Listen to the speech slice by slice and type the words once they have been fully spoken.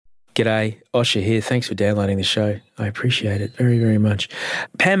G'day, Osher here. Thanks for downloading the show. I appreciate it very, very much.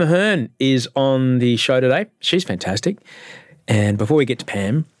 Pam Ahern is on the show today. She's fantastic. And before we get to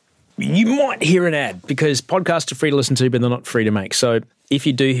Pam, you might hear an ad because podcasts are free to listen to, but they're not free to make. So if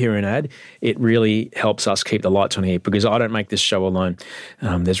you do hear an ad, it really helps us keep the lights on here because I don't make this show alone.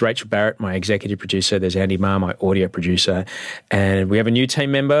 There's Rachel Barrett, my executive producer. There's Andy Marr, my audio producer. And we have a new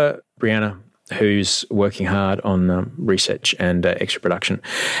team member, Brianna, who's working hard on research and extra production.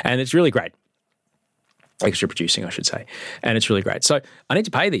 And it's really great. Extra producing, I should say. And it's really great. So I need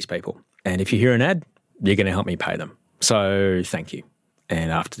to pay these people. And if you hear an ad, you're going to help me pay them. So thank you.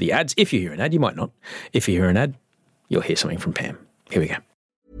 And after the ads, if you hear an ad, you might not. If you hear an ad, you'll hear something from Pam. Here we go.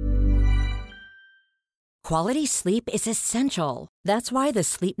 Quality sleep is essential. That's why the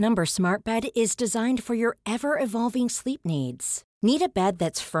Sleep Number Smart Bed is designed for your ever-evolving sleep needs. Need a bed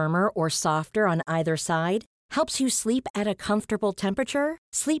that's firmer or softer on either side? Helps you sleep at a comfortable temperature?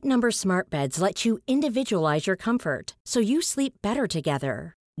 Sleep Number Smart Beds let you individualize your comfort so you sleep better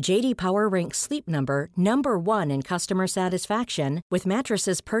together. J.D. Power ranks Sleep Number number 1 in customer satisfaction with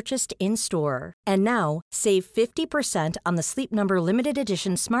mattresses purchased in-store. And now, save 50% on the Sleep Number Limited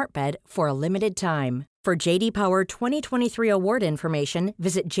Edition Smart Bed for a limited time. For J.D. Power 2023 award information,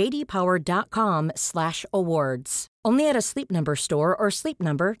 visit jdpower.com/awards. Only at a Sleep Number store or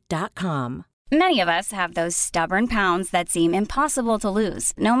sleepnumber.com. Many of us have those stubborn pounds that seem impossible to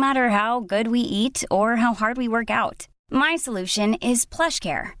lose, no matter how good we eat or how hard we work out. My solution is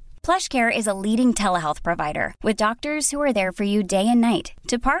PlushCare. PlushCare is a leading telehealth provider with doctors who are there for you day and night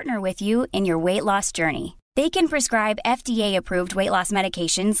to partner with you in your weight loss journey. They can prescribe FDA-approved weight loss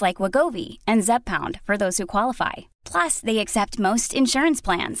medications like Wegovy and Zepbound for those who qualify. Plus, they accept most insurance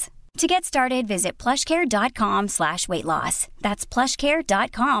plans. To get started, visit plushcare.com/weightloss. That's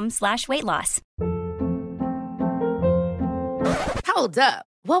plushcare.com/weightloss. Hold up.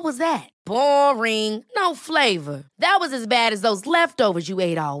 What was that? Boring. No flavor. That was as bad as those leftovers you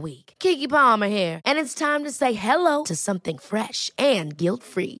ate all week. Keke Palmer here. And it's time to say hello to something fresh and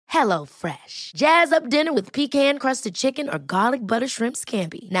guilt-free. Hello Fresh. Jazz up dinner with pecan-crusted chicken or garlic butter shrimp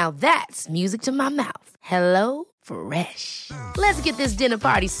scampi. Now that's music to my mouth. Hello Fresh. Let's get this dinner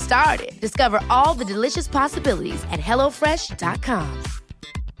party started. Discover all the delicious possibilities at hellofresh.com.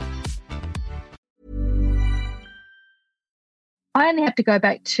 I only have to go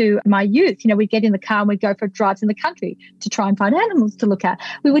back to my youth. You know, we'd get in the car and we'd go for drives in the country to try and find animals to look at.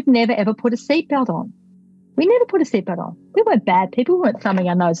 We would never, ever put a seatbelt on. We never put a seatbelt on. We weren't bad people. We weren't thumbing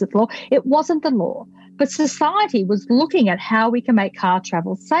our nose at the law. It wasn't the law. But society was looking at how we can make car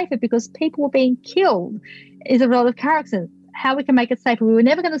travel safer because people were being killed as a result of car accidents. How we can make it safer. We were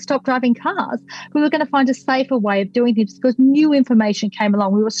never going to stop driving cars. We were going to find a safer way of doing things because new information came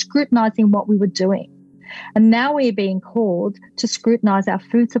along. We were scrutinizing what we were doing. And now we're being called to scrutinize our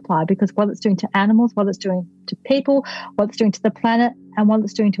food supply because what it's doing to animals, what it's doing to people, what it's doing to the planet, and what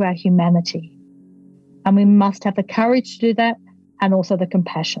it's doing to our humanity. And we must have the courage to do that and also the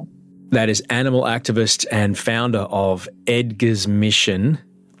compassion. That is animal activist and founder of Edgar's Mission,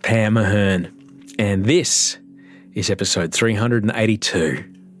 Pam Ahern. And this is episode 382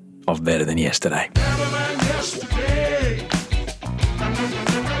 of Better Than Yesterday.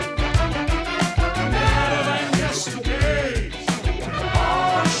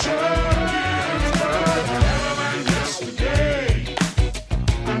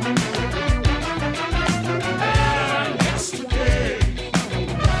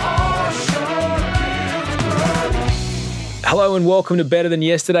 Hello and welcome to Better Than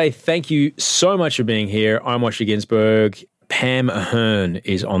Yesterday. Thank you so much for being here. I'm Osher Günsberg. Pam Ahern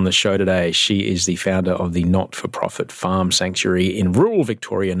is on the show today. She is the founder of the not-for-profit farm sanctuary in rural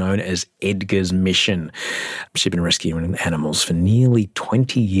Victoria known as Edgar's Mission. She's been rescuing animals for nearly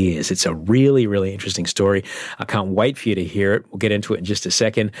 20 years. It's a really, really interesting story. I can't wait for you to hear it. We'll get into it in just a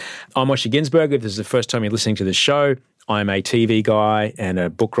second. I'm Osher Günsberg. If this is the first time you're listening to the show, I'm a TV guy and a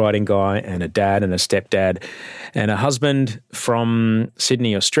book writing guy and a dad and a stepdad and a husband from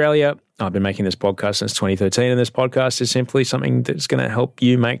Sydney, Australia. I've been making this podcast since 2013, and this podcast is simply something that's going to help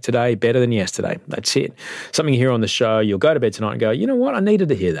you make today better than yesterday. That's it. Something you hear on the show, you'll go to bed tonight and go, you know what, I needed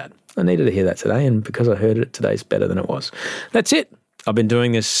to hear that. I needed to hear that today, and because I heard it, today's better than it was. That's it. I've been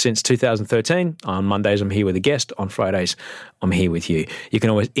doing this since 2013. On Mondays, I'm here with a guest. On Fridays, I'm here with you. You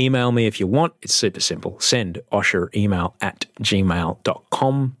can always email me if you want. It's super simple. Send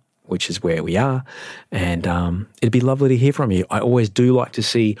osheremail@gmail.com, which is where we are. And it'd be lovely to hear from you. I always do like to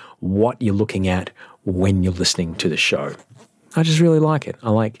see what you're looking at when you're listening to the show. I just really like it. I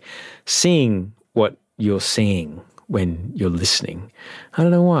like seeing what you're seeing when you're listening. I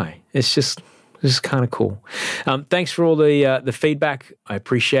don't know why. It's just This is kind of cool. Thanks for all the feedback. I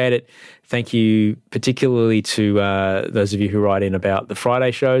appreciate it. Thank you particularly to those of you who write in about the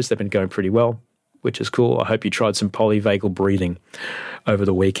Friday shows. They've been going pretty well, which is cool. I hope you tried some polyvagal breathing over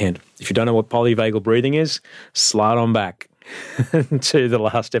the weekend. If you don't know what polyvagal breathing is, slide on back to the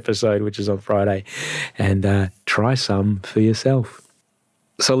last episode, which is on Friday, and try some for yourself.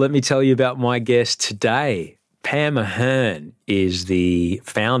 So let me tell you about my guest today. Pam Ahern is the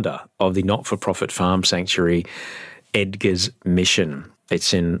founder of the not-for-profit farm sanctuary Edgar's Mission.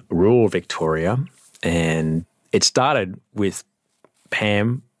 It's in rural Victoria, and it started with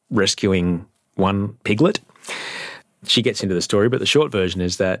Pam rescuing one piglet. She gets into the story, but the short version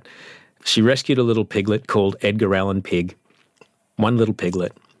is that she rescued a little piglet called Edgar Allan Pig, one little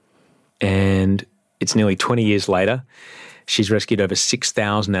piglet, and it's nearly 20 years later. She's rescued over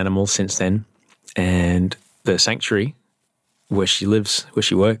 6,000 animals since then, and the sanctuary where she lives, where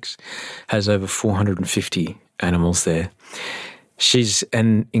she works, has over 450 animals there. She's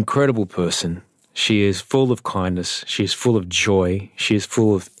an incredible person. She is full of kindness. She is full of joy. She is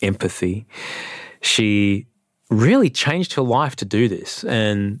full of empathy. She really changed her life to do this.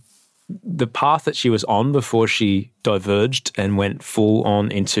 And the path that she was on before she diverged and went full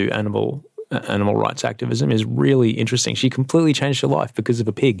on into animal rights activism is really interesting. She completely changed her life because of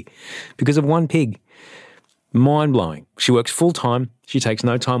a pig, because of one pig. Mind-blowing. She works full-time. She takes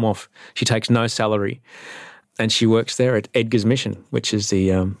no time off. She takes no salary. And she works there at Edgar's Mission, which is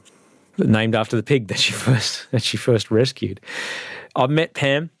the named after the pig that she first rescued. I've met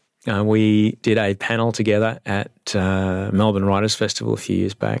Pam. We did a panel together at Melbourne Writers Festival a few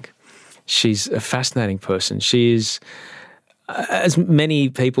years back. She's a fascinating person. She is, as many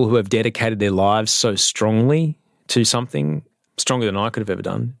people who have dedicated their lives so strongly to something, stronger than I could have ever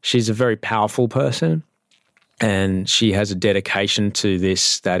done. She's a very powerful person. And she has a dedication to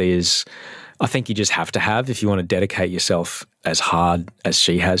this that is, I think you just have to have if you want to dedicate yourself as hard as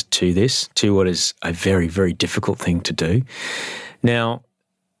she has to this, to what is a very, very difficult thing to do. Now,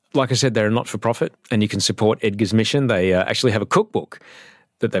 like I said, they're a not-for-profit, and you can support Edgar's Mission. They actually have a cookbook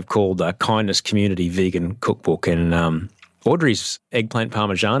that they've called Kindness Community Vegan Cookbook, and Audrey's eggplant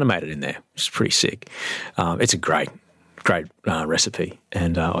parmesan made it in there, which is pretty sick. It's a great recipe,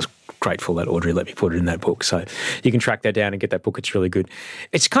 and I was grateful that Audrey let me put it in that book. So you can track that down and get that book. It's really good.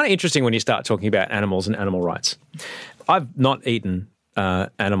 It's kind of interesting when you start talking about animals and animal rights. I've not eaten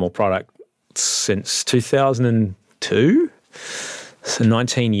animal product since 2002, so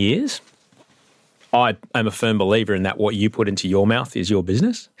 19 years. I am a firm believer in that what you put into your mouth is your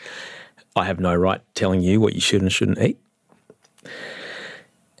business. I have no right telling you what you should and shouldn't eat.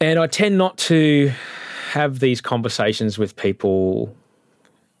 And I tend not to have these conversations with people.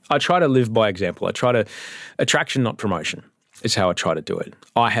 I try to live by example. I try to, attraction, not promotion, is how I try to do it.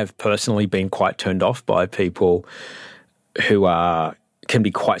 I have personally been quite turned off by people who can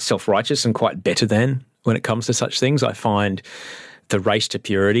be quite self-righteous and quite better than when it comes to such things. I find the race to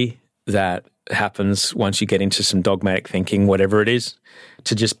purity that happens once you get into some dogmatic thinking, whatever it is,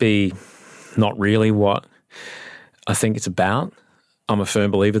 to just be not really what I think it's about. I'm a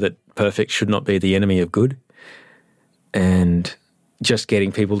firm believer that perfect should not be the enemy of good. And just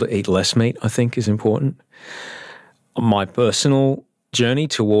getting people to eat less meat, I think, is important. My personal journey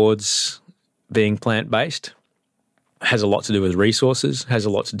towards being plant-based has a lot to do with resources, has a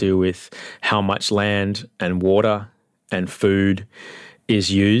lot to do with how much land and water and food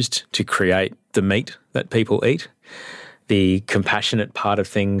is used to create the meat that people eat. The compassionate part of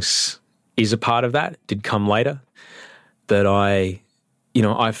things is a part of that. It did come later. But I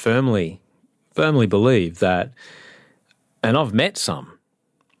firmly believe that, and I've met some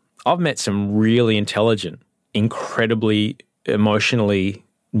really intelligent, incredibly emotionally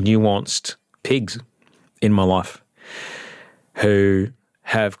nuanced pigs in my life who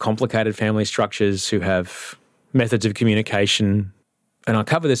have complicated family structures, who have methods of communication. And I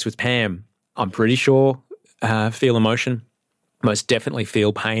cover this with Pam. I'm pretty sure feel emotion, most definitely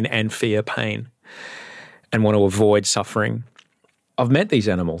feel pain and fear pain and want to avoid suffering. I've met these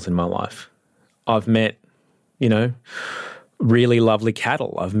animals in my life. I've met, really lovely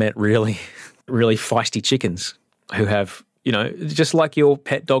cattle. I've met really, really feisty chickens who have, just like your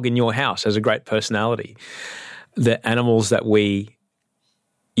pet dog in your house has a great personality. The animals that we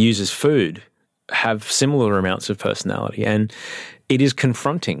use as food have similar amounts of personality, and it is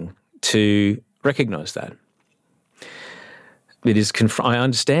confronting to recognize that. I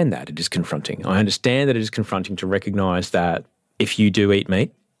understand that it is confronting. I understand that it is confronting to recognize that if you do eat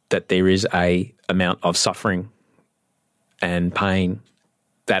meat, that there is a amount of suffering and pain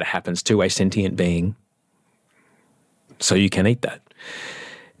that happens to a sentient being, so you can eat that.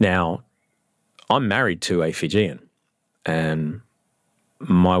 Now, I'm married to a Fijian, and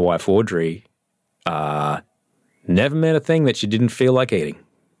my wife Audrey never met a thing that she didn't feel like eating.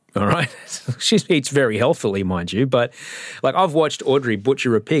 All right. She eats very healthily, mind you, but like I've watched Audrey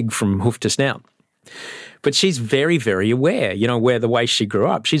butcher a pig from hoof to snout. But she's very, very aware, where the way she grew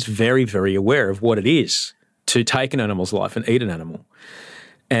up, she's very, very aware of what it is to take an animal's life and eat an animal.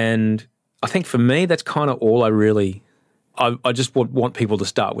 And I think for me, that's kind of all I just want people to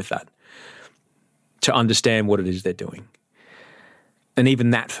start with that, to understand what it is they're doing. And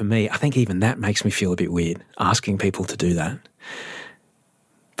even that for me, I think even that makes me feel a bit weird, asking people to do that.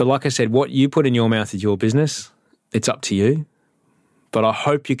 But like I said, what you put in your mouth is your business. It's up to you. But I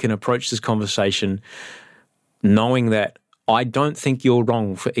hope you can approach this conversation knowing that I don't think you're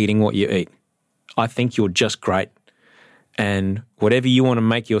wrong for eating what you eat. I think you're just great. And whatever you want to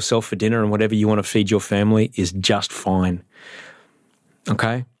make yourself for dinner and whatever you want to feed your family is just fine.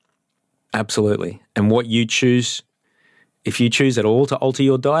 Okay? Absolutely. And what you choose, if you choose at all to alter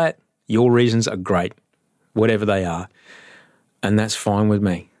your diet, your reasons are great, whatever they are. And that's fine with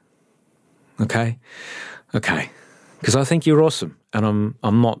me. Okay? Okay. Because I think you're awesome. And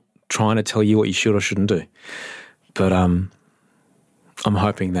I'm not trying to tell you what you should or shouldn't do. But I'm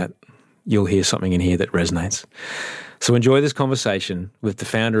hoping that you'll hear something in here that resonates. So enjoy this conversation with the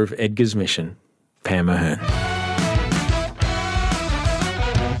founder of Edgar's Mission, Pam Ahern.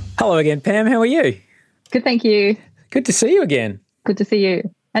 Hello again, Pam. How are you? Good, thank you. Good to see you again. Good to see you.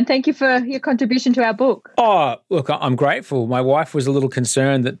 And thank you for your contribution to our book. Oh, look, I'm grateful. My wife was a little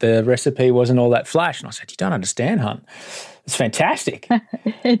concerned that the recipe wasn't all that flash. And I said, you don't understand, hon. It's fantastic.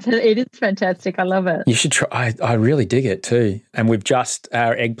 It is fantastic. I love it. You should try. I really dig it too. And we've just,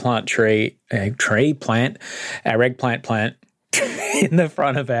 our eggplant plant in the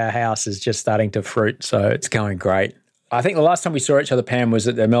front of our house is just starting to fruit. So it's going great. I think the last time we saw each other, Pam, was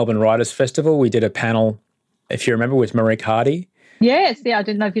at the Melbourne Writers Festival. We did a panel, if you remember, with Marique Hardy. Yes, I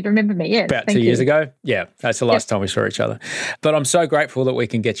didn't know if you'd remember me. Yes, about 2 years ago. Yeah, that's the last time we saw each other. But I'm so grateful that we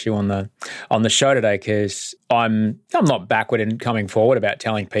can get you on the show today, because I'm not backward in coming forward about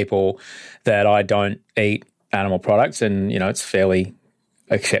telling people that I don't eat animal products, and it's fairly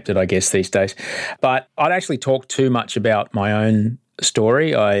accepted, I guess, these days. But I'd actually talk too much about my own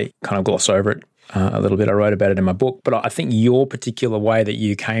story. I kind of gloss over it a little bit. I wrote about it in my book, but I think your particular way that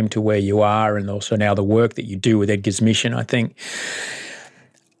you came to where you are, and also now the work that you do with Edgar's Mission, I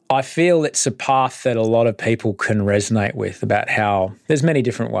feel it's a path that a lot of people can resonate with, about how there's many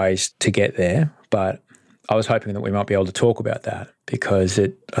different ways to get there, but I was hoping that we might be able to talk about that, because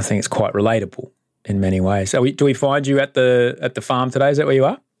I think it's quite relatable in many ways. Do we find you at the farm today? Is that where you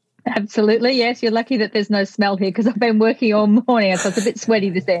are? Absolutely, yes. You're lucky that there's no smell here, because I've been working all morning, so it's a bit sweaty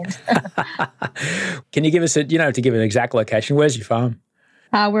this end. Can you give us to give an exact location? Where's your farm?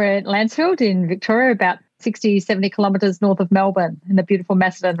 We're at Lancefield in Victoria, about 60, 70 kilometres north of Melbourne, in the beautiful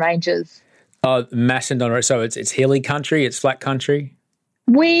Macedon Ranges. Oh, Macedon. So it's hilly country, it's flat country?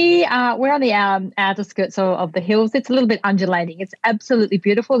 We're on the outer skirts of the hills. It's a little bit undulating. It's absolutely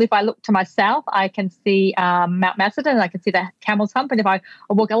beautiful. If I look to my south, I can see Mount Macedon, and I can see the Camel's Hump. And if I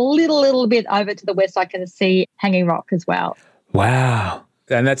walk a little bit over to the west, I can see Hanging Rock as well. Wow.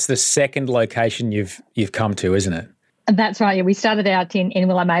 And that's the second location you've come to, isn't it? That's right. Yeah, we started out in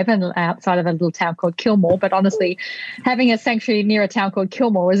Willamhaven, outside of a little town called Kilmore. But honestly, having a sanctuary near a town called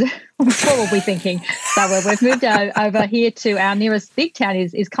Kilmore was probably thinking. So we've moved over here to our nearest big town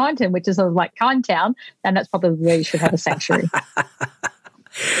is Kyneton, which is sort of like Kyne Town, and that's probably where you should have a sanctuary.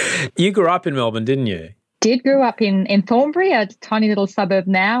 You grew up in Melbourne, didn't you? Grew up in Thornbury, a tiny little suburb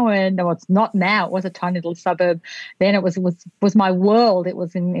now, and it's not now. It was a tiny little suburb then. It was my world. It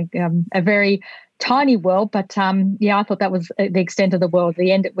was in a very tiny world, but I thought that was the extent of the world.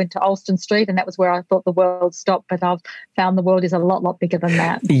 The end, it went to Alston Street, and that was where I thought the world stopped. But I've found the world is a lot bigger than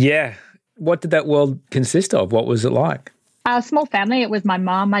that. Yeah. What did that world consist of? What was it like? A small family. It was my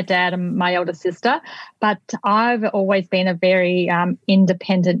mum, my dad, and my older sister. But I've always been a very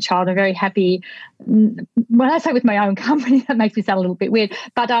independent child, a very happy, when I say with my own company, that makes me sound a little bit weird,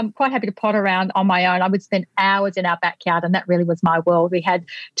 but I'm quite happy to pot around on my own. I would spend hours in our backyard, and that really was my world. We had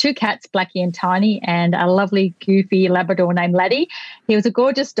 2 cats, Blackie and Tiny, and a lovely, goofy Labrador named Laddie. He was a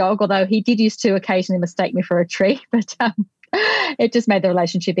gorgeous dog, although he did used to occasionally mistake me for a tree, but it just made the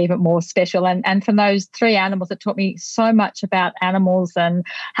relationship even more special. And from those 3 animals, it taught me so much about animals and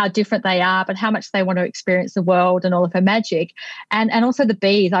how different they are, but how much they want to experience the world and all of her magic. And also the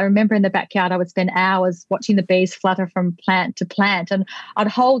bees. I remember in the backyard, I would spend hours watching the bees flutter from plant to plant. And I'd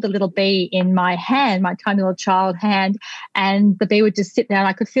hold a little bee in my hand, my tiny little child hand, and the bee would just sit there, and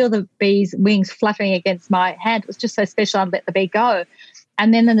I could feel the bee's wings fluttering against my hand. It was just so special. I'd let the bee go.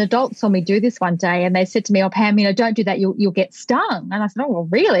 And then an adult saw me do this one day and they said to me, oh, Pam, don't do that. You'll get stung. And I said, oh, well,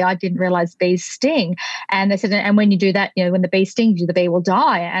 really? I didn't realize bees sting. And they said, and when you do that, when the bee stings you, the bee will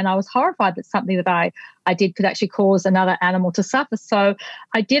die. And I was horrified that something that I did could actually cause another animal to suffer. So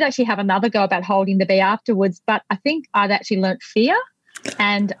I did actually have another go about holding the bee afterwards, but I think I'd actually learnt fear.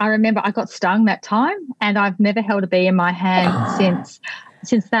 And I remember I got stung that time and I've never held a bee in my hand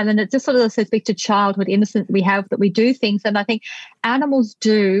since that. And it just sort of speaks to childhood innocence we have, that we do things. And I think animals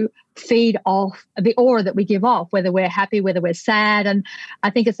do feed off the aura that we give off, whether we're happy, whether we're sad. And I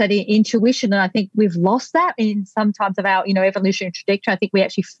think it's that intuition. And I think we've lost that in sometimes of our, evolutionary trajectory. I think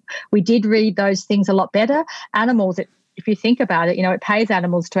we did read those things a lot better. Animals, if you think about it, it pays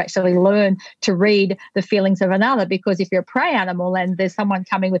animals to actually learn to read the feelings of another, because if you're a prey animal and there's someone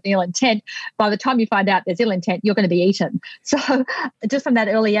coming with ill intent, by the time you find out there's ill intent, you're going to be eaten. So just from that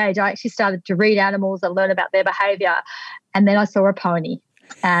early age, I actually started to read animals and learn about their behaviour. And then I saw a pony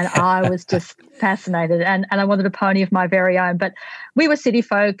and I was just fascinated and I wanted a pony of my very own. But we were city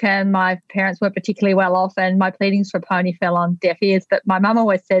folk and my parents weren't particularly well off and my pleadings for a pony fell on deaf ears. But my mum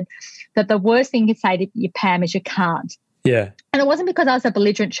always said that the worst thing you can say to you, Pam, is you can't. Yeah. And it wasn't because I was a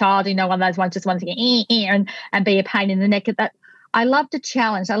belligerent child, one of those ones just wanted to get and be a pain in the neck. That I love to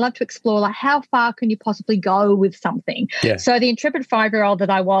challenge. I love to explore, how far can you possibly go with something? Yeah. So the intrepid 5-year-old that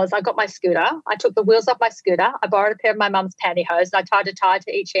I was, I got my scooter. I took the wheels off my scooter. I borrowed a pair of my mum's pantyhose and I tied a tie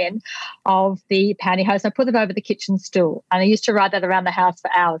to each end of the pantyhose. I put them over the kitchen stool and I used to ride that around the house for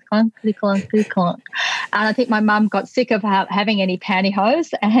hours. Clunk, clunk, clunk. And I think my mum got sick of having any pantyhose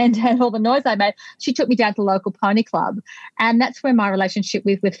and all the noise I made. She took me down to the local pony club. And that's where my relationship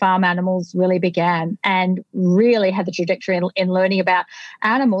with farm animals really began and really had the trajectory in learning about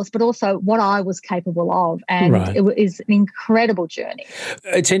animals, but also what I was capable of. And It is an incredible journey.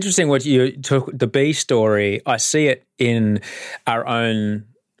 It's interesting what you took, the bee story. I see it in our own.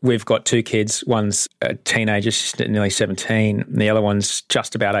 We've got 2 kids. One's a teenager, she's nearly 17, and the other one's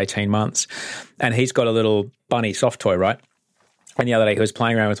just about 18 months. And he's got a little bunny soft toy, right? And the other day he was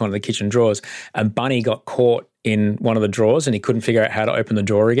playing around with one of the kitchen drawers and Bunny got caught in one of the drawers and he couldn't figure out how to open the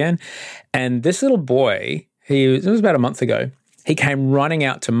drawer again. And this little boy, it was about a month ago, he came running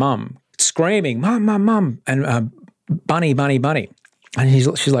out to Mum, screaming, Mum, Mum, Mum, and Bunny, Bunny, Bunny. And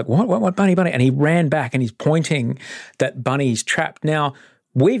she's like, what, Bunny, Bunny? And he ran back and he's pointing that Bunny's trapped. Now,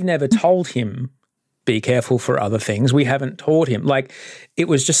 we've never told him, be careful for other things. We haven't taught him. It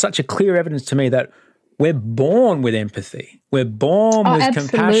was just such a clear evidence to me that we're born with empathy. We're born with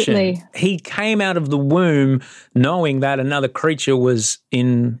compassion. He came out of the womb knowing that another creature was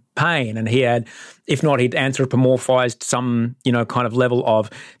in pain and he had, if not, he'd anthropomorphized some, kind of level of,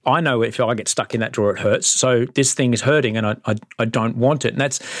 I know if I get stuck in that drawer, it hurts. So this thing is hurting and I don't want it. And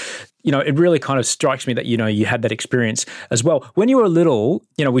that's, it really kind of strikes me that, you had that experience as well. When you were little,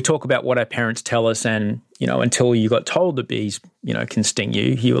 we talk about what our parents tell us and, until you got told that bees, can sting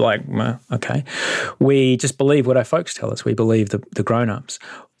you, you were like, well, okay. We just believe what our folks tell us. We believe the grown-ups.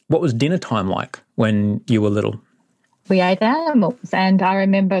 What was dinner time like when you were little? We ate animals, and I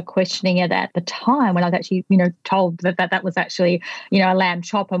remember questioning it at the time when I was actually, told that was actually, a lamb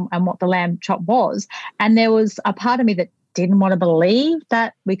chop and what the lamb chop was. And there was a part of me that didn't want to believe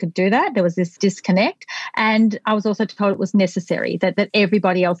that we could do that. There was this disconnect. And I was also told it was necessary, that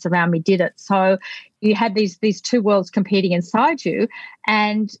everybody else around me did it. So you had these 2 worlds competing inside you.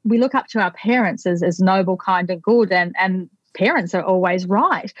 And we look up to our parents as noble, kind and good. And parents are always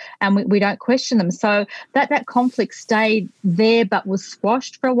right and we don't question them. So that conflict stayed there but was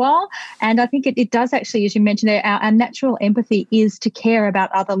squashed for a while. And I think it does actually, as you mentioned there, our natural empathy is to care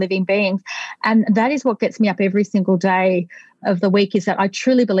about other living beings. And that is what gets me up every single day of the week, is that I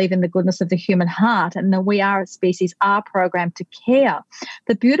truly believe in the goodness of the human heart and that we are, as species, are programmed to care.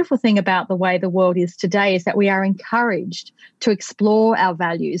 The beautiful thing about the way the world is today is that we are encouraged to explore our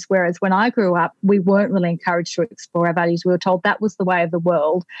values, whereas when I grew up, we weren't really encouraged to explore our values. We were told that was the way of the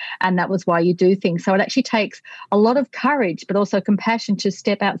world and that was why you do things. So it actually takes a lot of courage but also compassion to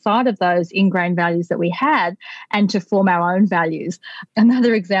step outside of those ingrained values that we had and to form our own values.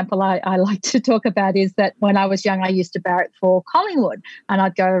 Another example I like to talk about is that when I was young, I used to barrack for Collingwood, and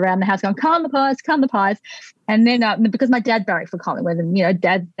I'd go around the house going, come the pies. And then because my dad barracked for Collingwood, and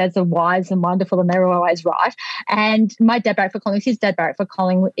dads are wise and wonderful and they're always right. And my dad barracked for Collingwood, his dad barracked for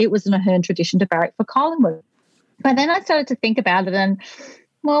Collingwood. It was an Ahern tradition to barrack for Collingwood. But then I started to think about it and,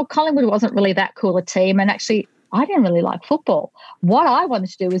 well, Collingwood wasn't really that cool a team, and actually I didn't really like football. What I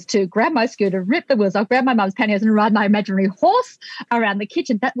wanted to do was to grab my scooter, rip the wheels off, grab my mum's pantyhose and ride my imaginary horse around the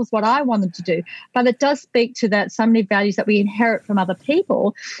kitchen. That was what I wanted to do. But it does speak to that so many values that we inherit from other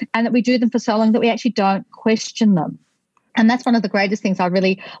people and that we do them for so long that we actually don't question them. And that's one of the greatest things I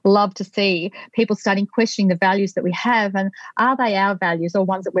really love to see, people starting questioning the values that we have, and are they our values or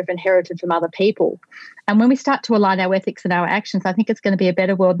ones that we've inherited from other people? And when we start to align our ethics and our actions, I think it's going to be a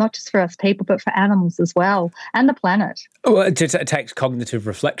better world, not just for us people, but for animals as well, and the planet. Well, it takes cognitive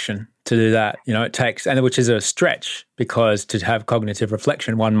reflection to do that. It takes, and which is a stretch, because to have cognitive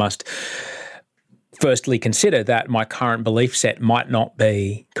reflection, one must firstly consider that my current belief set might not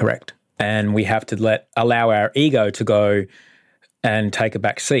be correct. And we have to allow our ego to go and take a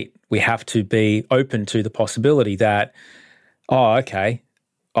back seat. We have to be open to the possibility that, oh, okay,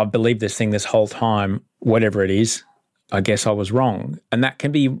 I've believed this thing this whole time, whatever it is, I guess I was wrong. And that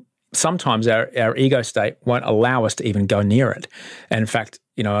can be, sometimes our ego state won't allow us to even go near it. And in fact,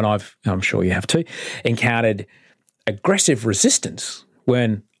 and I'm sure you have too, encountered aggressive resistance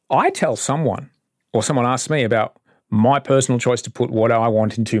when I tell someone, or someone asks me about my personal choice to put what I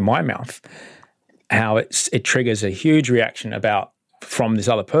want into my mouth, how it triggers a huge reaction from this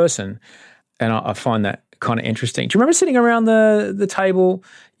other person. And I find that kind of interesting. Do you remember sitting around the table,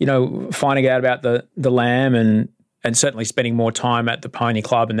 finding out about the lamb and certainly spending more time at the Pony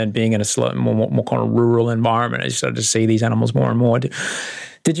Club and then being in a more kind of rural environment as you started to see these animals more and more?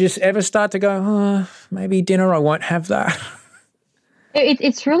 Did you ever start to go, maybe dinner, I won't have that?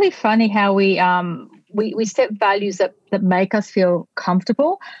 It's really funny how we set values that make us feel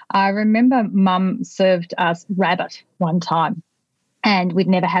comfortable. I remember Mum served us rabbit one time, and we'd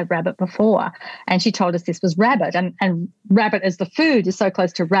never had rabbit before. And she told us this was rabbit, and rabbit as the food is so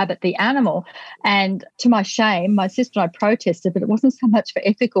close to rabbit, the animal. And to my shame, my sister and I protested, but it wasn't so much for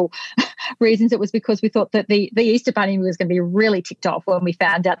ethical reasons. It was because we thought that the Easter Bunny was going to be really ticked off when we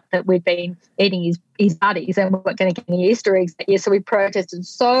found out that we'd been eating his buddies and we weren't going to get any Easter eggs that year. So we protested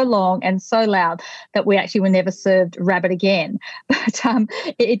so long and so loud that we actually were never served rabbit again. But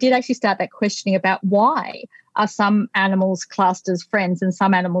it did actually start that questioning about why are some animals classed as friends and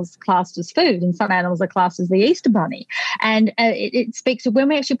some animals classed as food and some animals are classed as the Easter Bunny. And it speaks to when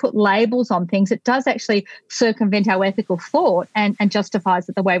we actually put labels on things, it does actually circumvent our ethical thought and justifies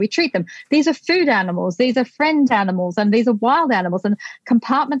it the way we treat them. These are food animals, these are friend animals, and these are wild animals. And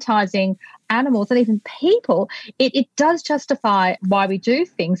compartmentalising animals and even people, it does justify why we do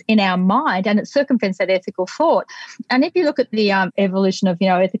things in our mind, and it circumvents that ethical thought. And if you look at the evolution of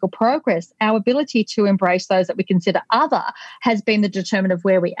ethical progress, our ability to embrace those that we consider other has been the determinant of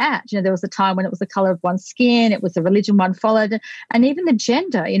where we at. There was a time when it was the colour of one's skin, it was the religion one followed, and even the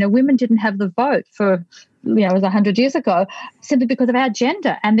gender. Women didn't have the vote for it was 100 years ago, simply because of our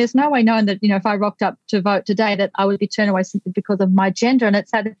gender. And there's no way knowing that, if I rocked up to vote today, that I would be turned away simply because of my gender. And it's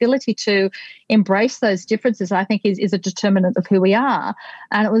that ability to embrace those differences, I think, is a determinant of who we are.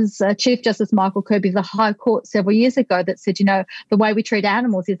 And it was Chief Justice Michael Kirby of the High Court several years ago that said, the way we treat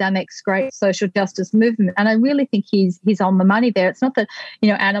animals is our next great social justice movement. And I really think he's on the money there. It's not that,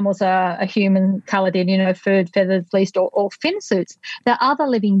 animals are human coloured in, fur, feathers, fleeced or fin suits. They're other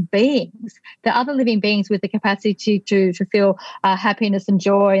living beings. They're other living beings with the capacity to feel happiness and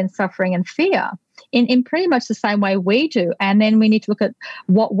joy and suffering and fear in pretty much the same way we do. And then we need to look at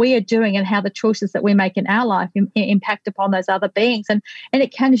what we are doing and how the choices that we make in our life impact upon those other beings. And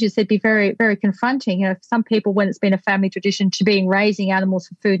it can, as you said, be very, very confronting. Some people, when it's been a family tradition to being raising animals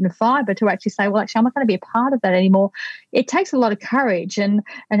for food and fibre, to actually say, well, actually, I'm not going to be a part of that anymore. It takes a lot of courage. And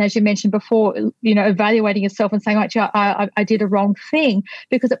as you mentioned before, evaluating yourself and saying, actually, I did a wrong thing,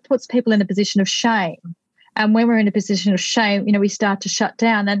 because it puts people in a position of shame. And when we're in a position of shame, we start to shut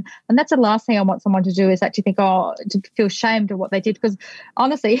down. And that's the last thing I want someone to do, is actually think, to feel shamed of what they did. Because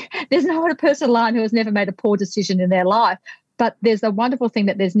honestly, there's no other person alive who has never made a poor decision in their life. But there's a wonderful thing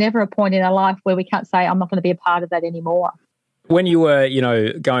that there's never a point in our life where we can't say, I'm not going to be a part of that anymore. When you were,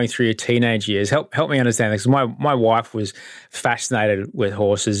 going through your teenage years, help me understand this. My wife was fascinated with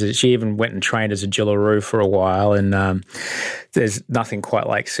horses. She even went and trained as a Jillaroo for a while, and there's nothing quite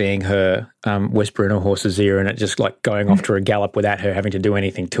like seeing her whisper in a horse's ear and it just like going off to a gallop without her having to do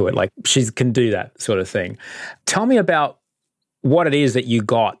anything to it. Like, she can do that sort of thing. Tell me about what it is that you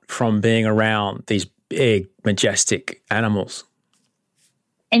got from being around these big, majestic animals.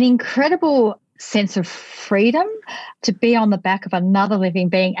 An incredible sense of freedom to be on the back of another living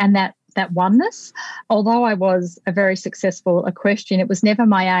being, and that oneness. Although I was a very successful equestrian, it was never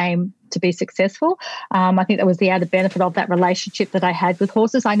my aim to be successful. I think that was the added benefit of that relationship that I had with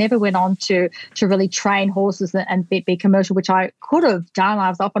horses. I never went on to really train horses and be commercial, which I could have done. I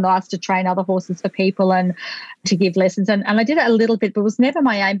was often asked to train other horses for people and to give lessons. And I did it a little bit, but it was never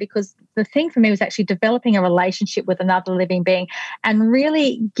my aim, because the thing for me was actually developing a relationship with another living being and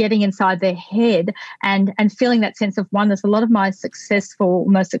really getting inside their head and feeling that sense of oneness. A lot of my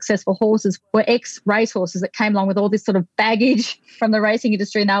most successful horses were ex-race horses that came along with all this sort of baggage from the racing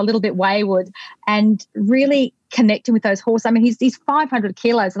industry, now a little bit wayward, and really connecting with those horses. I mean, he's 500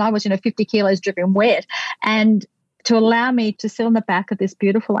 kilos and I was, 50 kilos dripping wet. And to allow me to sit on the back of this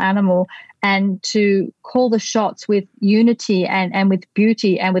beautiful animal and to call the shots with unity and with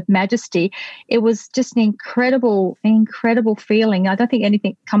beauty and with majesty, it was just an incredible feeling. I don't think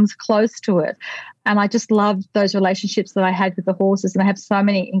anything comes close to it. And I just loved those relationships that I had with the horses. And I have so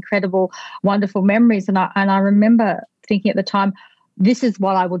many incredible, wonderful memories. And I remember thinking at the time, this is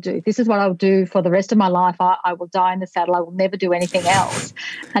what I will do. This is what I'll do for the rest of my life. I will die in the saddle. I will never do anything else.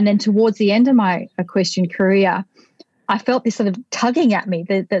 And then towards the end of my equestrian career, I felt this sort of tugging at me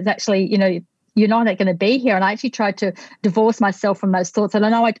that's actually, you're not going to be here. And I actually tried to divorce myself from those thoughts. And I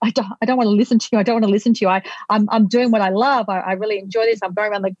know I don't want to listen to you. I don't want to listen to you. I'm doing what I love. I really enjoy this. I'm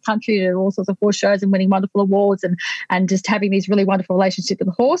going around the country to all sorts of horse shows and winning wonderful awards and just having these really wonderful relationships with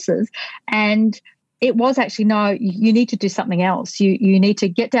the horses. And it was actually, no, you need to do something else. You need to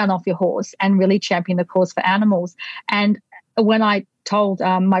get down off your horse and really champion the cause for animals. And when I told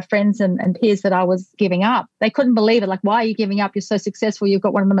my friends and peers that I was giving up, they couldn't believe it. Like, why are you giving up? You're so successful. You've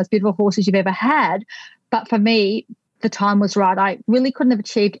got one of the most beautiful horses you've ever had. But for me, the time was right. I really couldn't have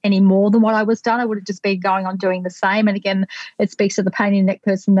achieved any more than what I was done. I would have just been going on doing the same. And again, it speaks to the pain in the neck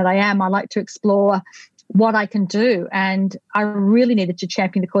person that I am. I like to explore what I can do. And I really needed to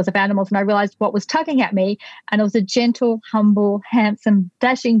champion the cause of animals. And I realized what was tugging at me. And it was a gentle, humble, handsome,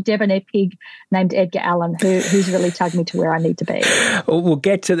 dashing debonair pig named Edgar Allan, who's really tugged me to where I need to be. We'll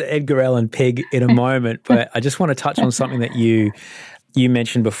get to the Edgar Allan pig in a moment, but I just want to touch on something that you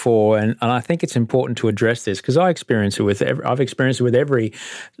mentioned before, and I think it's important to address this because I've experienced it with every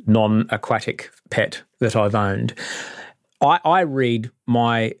non-aquatic pet that I've owned. I read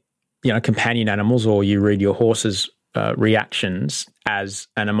my companion animals, or you read your horse's reactions as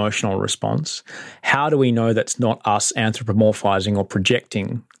an emotional response. How do we know that's not us anthropomorphizing or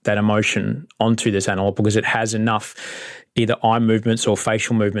projecting that emotion onto this animal because it has enough either eye movements or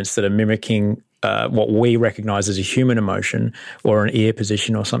facial movements that are mimicking what we recognize as a human emotion or an ear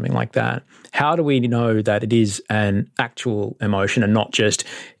position or something like that? How do we know that it is an actual emotion and not just,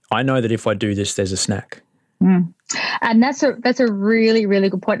 I know that if I do this, there's a snack? Mm. And that's a really, really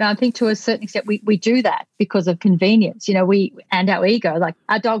good point. And I think to a certain extent we do that because of convenience, and our ego. Like,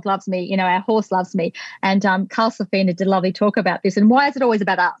 our dog loves me, our horse loves me. And Carl Safina did a lovely talk about this. And why is it always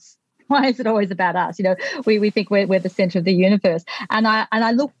about us? Why is it always about us? We think we're the center of the universe. And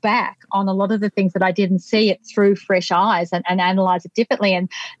I look back on a lot of the things that I did and see it through fresh eyes and analyze it differently. And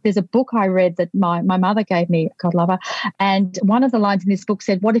there's a book I read that my mother gave me, God love her. And one of the lines in this book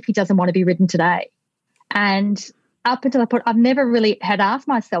said, "What if he doesn't want to be ridden today?" And up until that point, I've never really had asked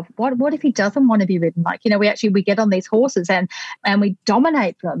myself, what if he doesn't want to be ridden? Like, we get on these horses and we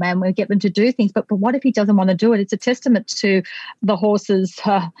dominate them and we get them to do things. But what if he doesn't want to do it? It's a testament to the horses'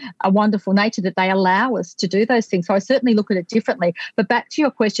 a wonderful nature that they allow us to do those things. So I certainly look at it differently. But back to your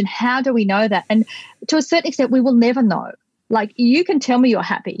question, how do we know that? And to a certain extent, we will never know. Like, you can tell me you're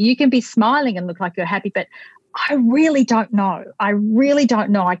happy. You can be smiling and look like you're happy, but I really don't know.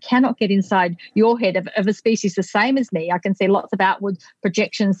 I cannot get inside your head of a species the same as me. I can see lots of outward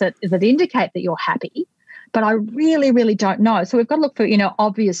projections that indicate that you're happy, but I really, really don't know. So we've got to look for,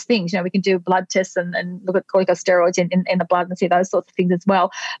 obvious things. We can do blood tests and look at corticosteroids in the blood and see those sorts of things as well.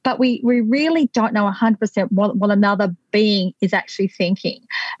 But we really don't know 100% what another being is actually thinking.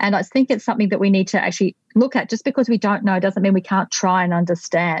 And I think it's something that we need to actually look at. Just because we don't know doesn't mean we can't try and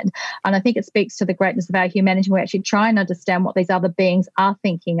understand. And I think it speaks to the greatness of our humanity. We actually try and understand what these other beings are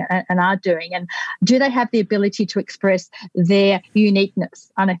thinking and are doing. And do they have the ability to express their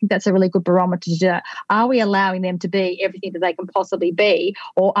uniqueness? And I think that's a really good barometer to do that. Are we allowing them to be everything that they can possibly be,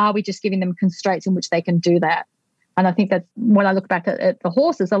 or are we just giving them constraints in which they can do that? And I think that when I look back at the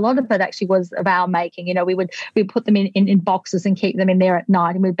horses, a lot of it actually was of our making. We'd put them in boxes and keep them in there at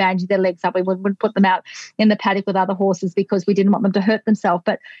night, and we'd bandage their legs up. We would put them out in the paddock with other horses because we didn't want them to hurt themselves.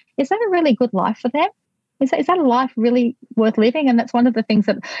 But is that a really good life for them? Is that a life really worth living? And that's one of the things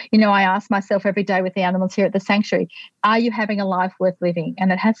that, I ask myself every day with the animals here at the sanctuary. Are you having a life worth living?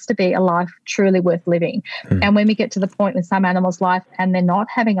 And it has to be a life truly worth living. And when we get to the point with some animals' life and they're not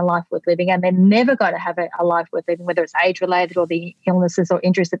having a life worth living and they're never going to have a life worth living, whether it's age-related or the illnesses or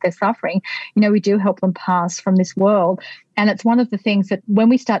injuries that they're suffering, we do help them pass from this world. And it's one of the things that when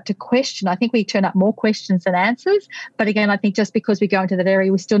we start to question, I think we turn up more questions than answers. But again, I think just because we go into that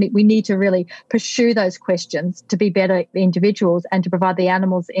area, we need to really pursue those questions to be better individuals and to provide the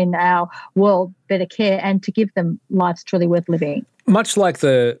animals in our world better care and to give them lives truly worth living. Much like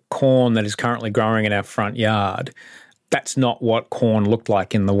the corn that is currently growing in our front yard, that's not what corn looked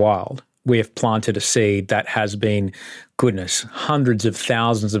like in the wild. We have planted a seed that has been, goodness, hundreds of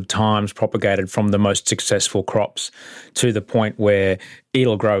thousands of times propagated from the most successful crops to the point where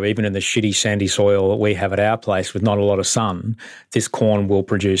it'll grow even in the shitty sandy soil that we have at our place with not a lot of sun. This corn will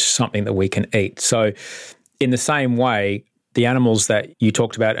produce something that we can eat. So in the same way, the animals that you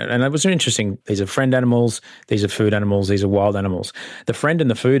talked about, and it was interesting, these are friend animals, these are food animals, these are wild animals. The friend and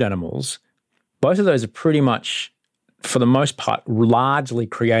the food animals, both of those are pretty much, for the most part, largely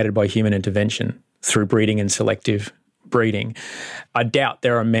created by human intervention through breeding and selective breeding. I doubt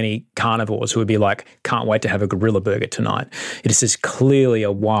there are many carnivores who would be like, can't wait to have a gorilla burger tonight. It is just clearly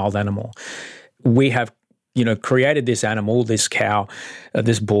a wild animal. We have created this animal, this cow,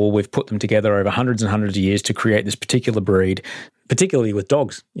 this bull. We've put them together over hundreds and hundreds of years to create this particular breed, particularly with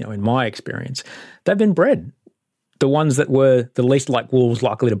dogs, in my experience. They've been bred. The ones that were the least like wolves,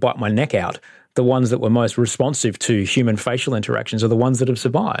 likely to bite my neck out, the ones that were most responsive to human facial interactions are the ones that have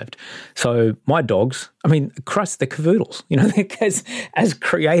survived. So my dogs, Christ, they're cavoodles, as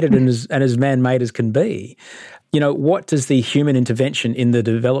created and as man-made as can be. What does the human intervention in the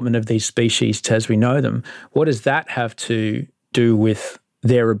development of these species as we know them, what does that have to do with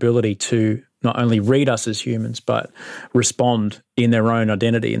their ability to not only read us as humans, but respond in their own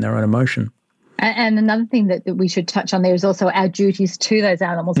identity, in their own emotion? And another thing that we should touch on there is also our duties to those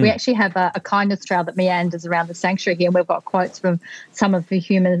animals. We actually have a kindness trail that meanders around the sanctuary here, and we've got quotes from some of the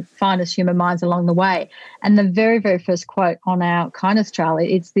finest human minds along the way. And the very, very first quote on our kindness trail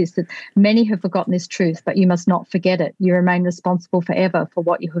is this, that many have forgotten this truth, but you must not forget it. You remain responsible forever for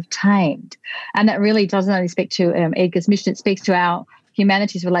what you have tamed. And that really doesn't only speak to Edgar's mission, it speaks to our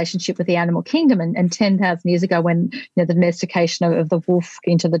humanity's relationship with the animal kingdom. And 10,000 years ago, when the domestication of the wolf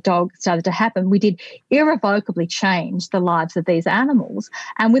into the dog started to happen, we did irrevocably change the lives of these animals.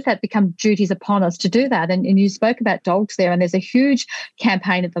 And with that become duties upon us to do that. And you spoke about dogs there, and there's a huge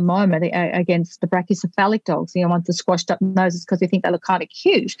campaign at the moment against the brachycephalic dogs, ones with squashed up noses because we think they look kind of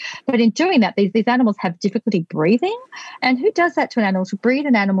cute. But in doing that, these animals have difficulty breathing. And who does that to an animal? To breed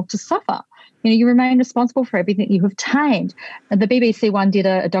an animal to suffer. You remain responsible for everything you have tamed. And the BBC One did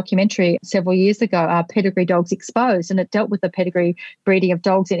a documentary several years ago, Pedigree Dogs Exposed, and it dealt with the pedigree breeding of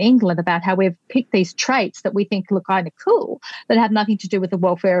dogs in England about how we've picked these traits that we think look kind of cool that have nothing to do with the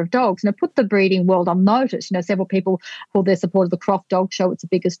welfare of dogs. And it put the breeding world on notice. Several people called their support of the Croft Dog Show. It's the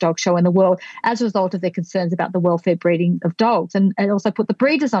biggest dog show in the world as a result of their concerns about the welfare breeding of dogs. And it also put the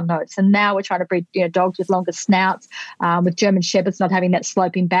breeders on notice. And now we're trying to breed dogs with longer snouts, with German Shepherds not having that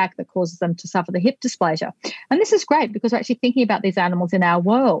sloping back that causes them to suffer the hip dysplasia. And this is great because we're actually thinking about these animals in our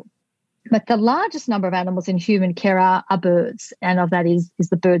world. But the largest number of animals in human care are birds, and of that is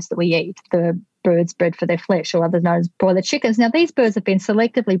the birds that we eat, the birds bred for their flesh, or others known as broiler chickens. Now, these birds have been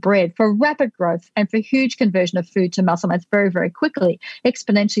selectively bred for rapid growth and for huge conversion of food to muscle mass very, very quickly,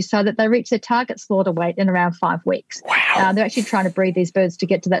 exponentially, so that they reach their target slaughter weight in around 5 weeks. Wow. They're actually trying to breed these birds to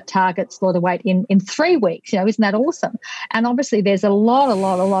get to that target slaughter weight in 3 weeks. Isn't that awesome? And obviously, there's a lot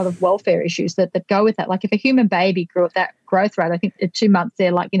of welfare issues that go with that. Like if a human baby grew at that growth rate, I think at 2 months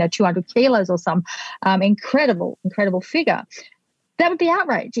they're 200 kilos or some incredible figure. That would be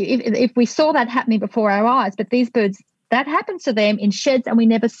outrage if we saw that happening before our eyes. But these birds, that happens to them in sheds and we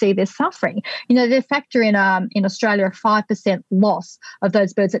never see their suffering. They factor in Australia a 5% loss of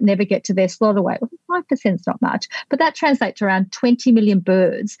those birds that never get to their slaughter weight. Well, 5% is not much, but that translates to around 20 million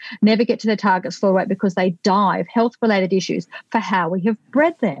birds never get to their target slaughter weight because they die of health-related issues for how we have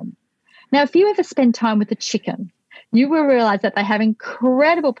bred them. Now, if you ever spend time with a chicken, you will realize that they have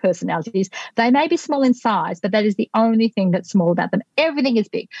incredible personalities. They may be small in size, but that is the only thing that's small about them. Everything is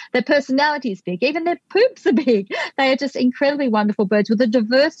big. Their personality is big. Even their poops are big. They are just incredibly wonderful birds with a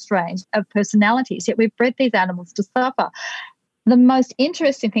diverse range of personalities, yet we've bred these animals to suffer. The most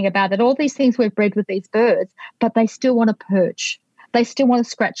interesting thing about it, all these things we've bred with these birds, but they still want to perch. They still want to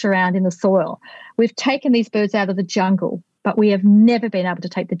scratch around in the soil. We've taken these birds out of the jungle, but we have never been able to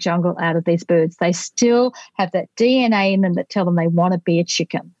take the jungle out of these birds. They still have that DNA in them that tell them they want to be a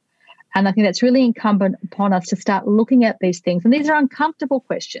chicken. And I think that's really incumbent upon us to start looking at these things. And these are uncomfortable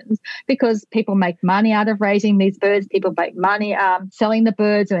questions because people make money out of raising these birds. People make money selling the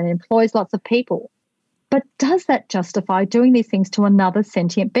birds, and it employs lots of people. But does that justify doing these things to another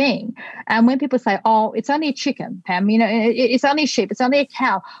sentient being? And when people say, oh, it's only a chicken, Pam, it's only a sheep, it's only a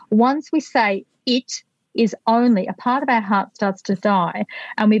cow. Once we say it is only, a part of our heart starts to die,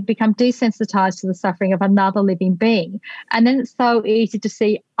 and we become desensitized to the suffering of another living being. And then it's so easy to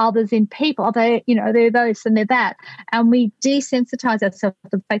see others in people. They're this and they're that. And we desensitize ourselves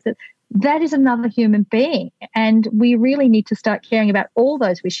to the fact that that is another human being. And we really need to start caring about all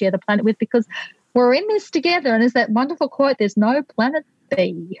those we share the planet with, because we're in this together. And there's that wonderful quote, there's no planet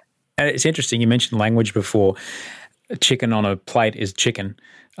B. And it's interesting, you mentioned language before. Chicken on a plate is chicken.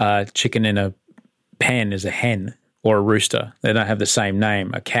 Chicken in a pan is a hen or a rooster. They don't have the same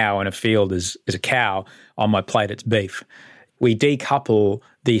name. A cow in a field is a cow. On my plate, it's beef. We decouple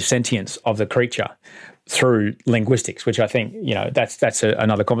the sentience of the creature through linguistics, which I think, that's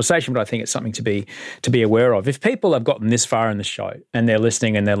another conversation, but I think it's something to be aware of. If people have gotten this far in the show and they're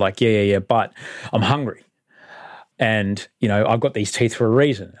listening and they're like, yeah, but I'm hungry and, I've got these teeth for a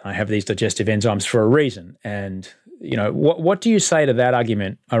reason. I have these digestive enzymes for a reason. And, what do you say to that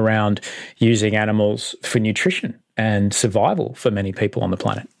argument around using animals for nutrition and survival for many people on the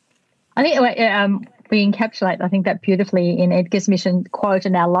planet? I think we encapsulate, I think, that beautifully in Edgar's mission quote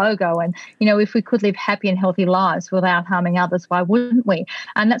and our logo. And, if we could live happy and healthy lives without harming others, why wouldn't we?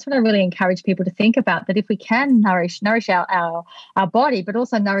 And that's what I really encourage people to think about, that if we can nourish our body, but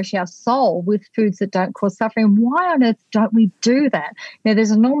also nourish our soul with foods that don't cause suffering, why on earth don't we do that?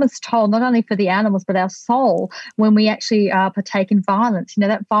 There's enormous toll, not only for the animals, but our soul when we actually partake in violence.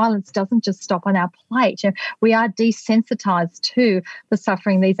 That violence doesn't just stop on our plate. We are desensitized to the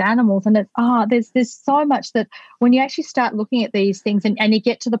suffering of these animals. And there's so much that when you actually start looking at these things and you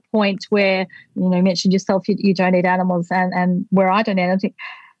get to the point where, you mentioned yourself, you don't eat animals and where I don't eat animals,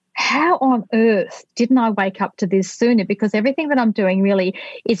 how on earth didn't I wake up to this sooner? Because everything that I'm doing really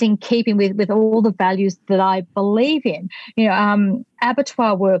is in keeping with all the values that I believe in.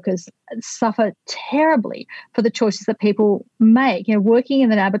 Abattoir workers suffer terribly for the choices that people make. Working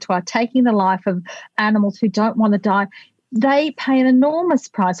in an abattoir, taking the life of animals who don't want to die, they pay an enormous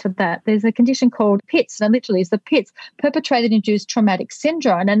price for that. There's a condition called PITS, and literally it's the PITS, perpetrator-induced traumatic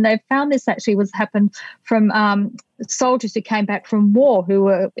syndrome. And they've found this actually happened from soldiers who came back from war who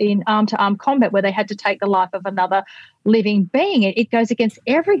were in arm-to-arm combat where they had to take the life of another living being. It goes against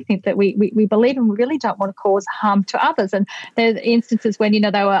everything that we believe in. We really don't want to cause harm to others. And there's instances when,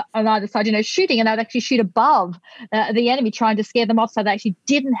 they were on either side, shooting, and they'd actually shoot above the enemy, trying to scare them off so they actually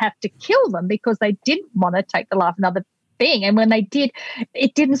didn't have to kill them because they didn't want to take the life of another being. And when they did,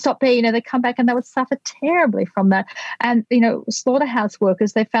 it didn't stop there. They come back and they would suffer terribly from that. And, slaughterhouse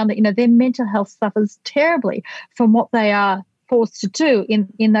workers, they found that, their mental health suffers terribly from what they are forced to do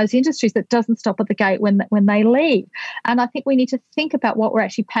in those industries. That doesn't stop at the gate when they leave. And I think we need to think about what we're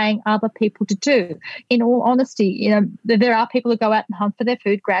actually paying other people to do. In all honesty, there are people who go out and hunt for their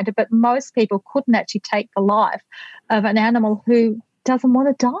food, granted, but most people couldn't actually take the life of an animal who doesn't want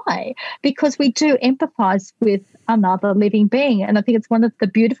to die, because we do empathise with another living being. And I think it's one of the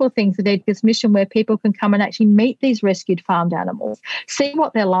beautiful things at Edgar's mission, where people can come and actually meet these rescued farmed animals, see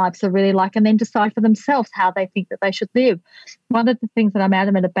what their lives are really like, and then decide for themselves how they think that they should live. One of the things that I'm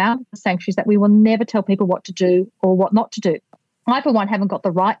adamant about the sanctuary is that we will never tell people what to do or what not to do. I, for one, haven't got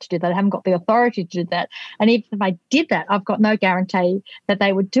the right to do that. I haven't got the authority to do that. And even if I did that, I've got no guarantee that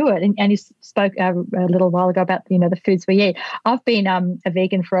they would do it. And you spoke a little while ago about, the foods we eat. I've been a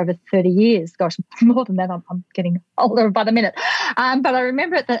vegan for over 30 years. Gosh, more than that. I'm getting older by the minute. But I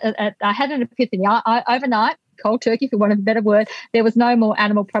remember I had an epiphany. I overnight, cold turkey, for want of a better word, there was no more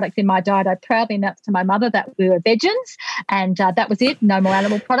animal products in my diet. I proudly announced to my mother that we were vegans, and that was it, no more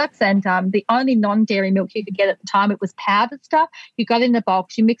animal products. And the only non-dairy milk you could get at the time, it was powdered stuff. You got it in a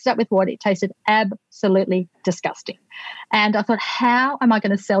box, you mixed it up with water, it tasted absolutely disgusting. And I thought, how am I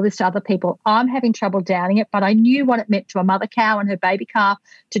going to sell this to other people? I'm having trouble downing it, but I knew what it meant to a mother cow and her baby calf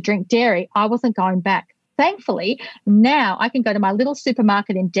to drink dairy. I wasn't going back. Thankfully, now I can go to my little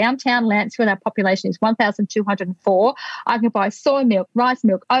supermarket in downtown Lancewood. Our population is 1,204. I can buy soy milk, rice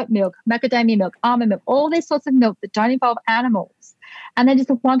milk, oat milk, macadamia milk, almond milk, all these sorts of milk that don't involve animals. And that is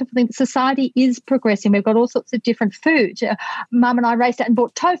a wonderful thing. Society is progressing. We've got all sorts of different food. Mum and I raced out and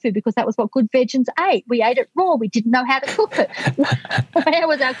bought tofu because that was what good vegans ate. We ate it raw. We didn't know how to cook it. Where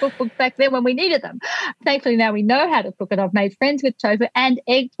was our cookbook back then when we needed them? Thankfully, now we know how to cook it. I've made friends with tofu and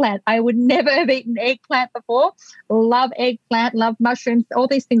eggplant. I would never have eaten eggplant before. Love eggplant, love mushrooms, all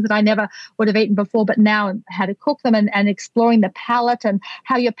these things that I never would have eaten before, but now how to cook them and exploring the palate and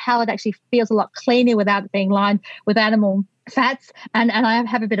how your palate actually feels a lot cleaner without it being lined with animal fats. And I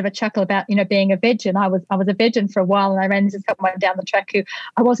have a bit of a chuckle about, being a vegan. I was a vegan for a while, and I ran into someone down the track who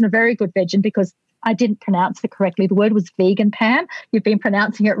I wasn't a very good vegan because I didn't pronounce it correctly. The word was vegan, Pam. You've been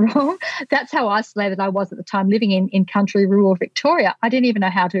pronouncing it wrong. That's how isolated I was at the time, living in country rural Victoria. I didn't even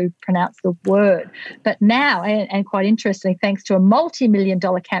know how to pronounce the word. But now, and quite interestingly, thanks to a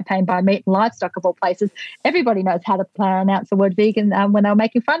multi-million-dollar campaign by Meat and Livestock of all places, everybody knows how to pronounce the word vegan when they were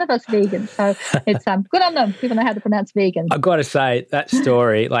making fun of us vegans. So it's good on them. People know how to pronounce vegan. I've got to say, that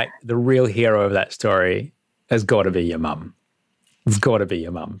story, like the real hero of that story has got to be your mum. It's got to be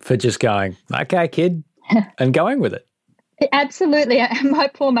your mum for just going, okay, kid, and going with it. Absolutely. And my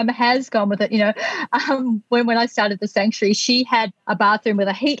poor mum has gone with it. When I started the sanctuary, she had a bathroom with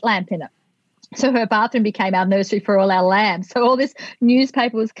a heat lamp in it. So her bathroom became our nursery for all our lambs. So all this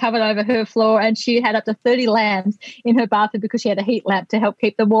newspaper was covered over her floor, and she had up to 30 lambs in her bathroom because she had a heat lamp to help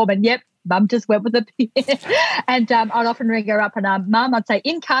keep them warm. And yep, Mum just went with it. And I'd often ring her up and, Mum, I'd say,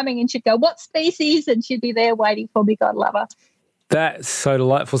 incoming, and she'd go, what species? And she'd be there waiting for me. God love her. That's so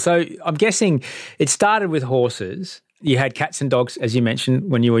delightful. So I'm guessing it started with horses. You had cats and dogs, as you mentioned,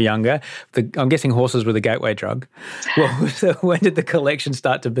 when you were younger. I'm guessing horses were the gateway drug. Well, so when did the collection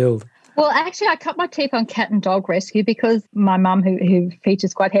start to build? Well, actually, I cut my teeth on cat and dog rescue because my mum, who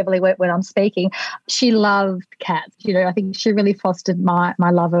features quite heavily when I'm speaking, she loved cats. I think she really fostered my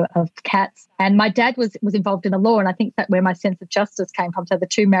love of cats. And my dad was involved in the law, and I think that's where my sense of justice came from. So the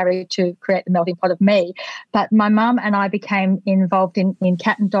two married to create the melting pot of me. But my mum and I became involved in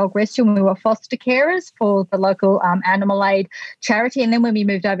cat and dog rescue, and we were foster carers for the local animal aid charity. And then when we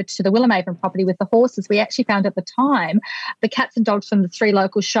moved over to the Willamhaven property with the horses, we actually found at the time the cats and dogs from the 3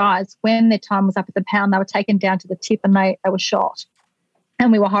 local shires, when their time was up at the pound, they were taken down to the tip and they were shot.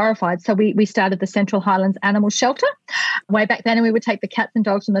 And we were horrified. So we started the Central Highlands Animal Shelter way back then, and we would take the cats and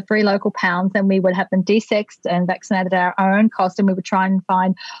dogs from the 3 local pounds and we would have them desexed and vaccinated at our own cost, and we would try and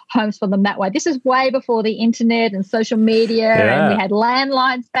find homes for them that way. This is way before the internet and social media, and we had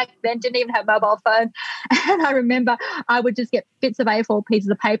landlines back then, didn't even have mobile phones. And I remember I would just get bits of A4 pieces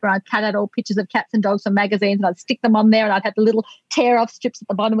of paper, and I'd cut out all pictures of cats and dogs from magazines, and I'd stick them on there, and I'd have the little tear-off strips at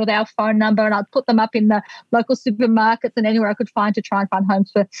the bottom with our phone number, and I'd put them up in the local supermarkets and anywhere I could find to try and find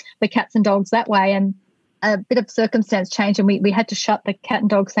homes for the cats and dogs that way. And a bit of circumstance change, and we had to shut the cat and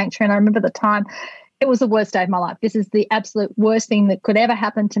dog sanctuary. And I remember at the time, it was the worst day of my life. This is the absolute worst thing that could ever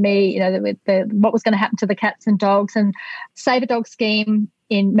happen to me, what was going to happen to the cats and dogs. And Save a Dog scheme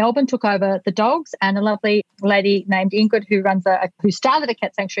in Melbourne took over the dogs, and a lovely lady named Ingrid, who started a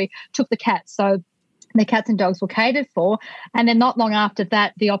cat sanctuary, took the cats. So the cats and dogs were catered for. And then not long after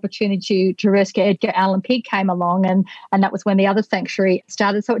that, the opportunity to rescue Edgar Allan Pig came along, and that was when the other sanctuary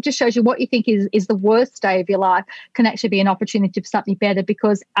started. So it just shows you what you think is the worst day of your life can actually be an opportunity for something better,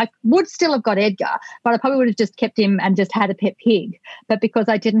 because I would still have got Edgar, but I probably would have just kept him and just had a pet pig. But because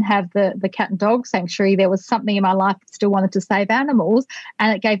I didn't have the cat and dog sanctuary, there was something in my life that still wanted to save animals,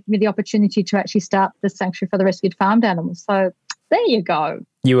 and it gave me the opportunity to actually start the sanctuary for the rescued farmed animals. So there you go.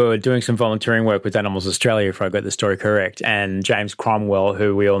 You were doing some volunteering work with Animals Australia, if I got the story correct, and James Cromwell,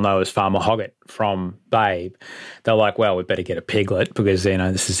 who we all know as Farmer Hoggett from Babe, they're like, well, we better get a piglet because,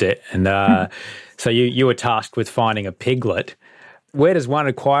 this is it. And so you were tasked with finding a piglet. Where does one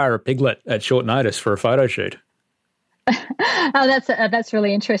acquire a piglet at short notice for a photo shoot? That's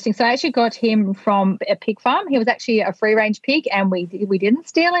really interesting. So I actually got him from a pig farm. He was actually a free range pig, and we didn't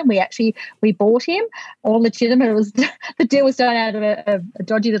steal him. We bought him, all legitimate. It was the deal was done out of a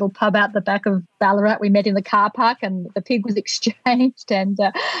dodgy little pub out the back of Ballarat. We met in the car park, and the pig was exchanged. And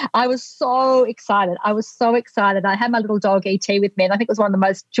I was so excited. I had my little dog E.T. with me, and I think it was one of the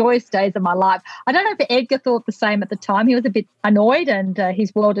most joyous days of my life. I don't know if Edgar thought the same at the time. He was a bit annoyed, and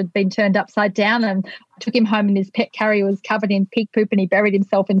his world had been turned upside down. And I took him home, and his pet carrier was covered in pig poop, and he buried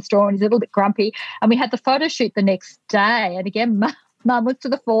himself in straw, and he's a little bit grumpy. And we had the photo shoot the next day. And again, Mum was to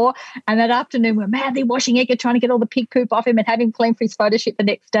the fore. And that afternoon, we're madly washing Edgar, trying to get all the pig poop off him and have him clean for his photo shoot the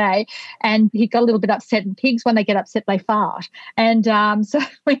next day. And he got a little bit upset. And pigs, when they get upset, they fart. And so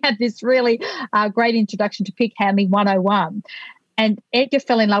we had this really great introduction to Pig Handling 101. And Edgar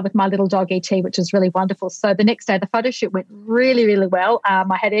fell in love with my little dog E.T., which was really wonderful. So the next day, the photo shoot went really, really well.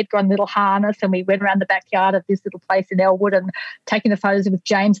 I had Edgar on a little harness, and we went around the backyard of this little place in Elwood and taking the photos with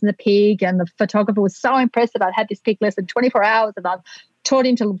James and the pig. And the photographer was so impressed that I'd had this pig less than 24 hours, and I'd taught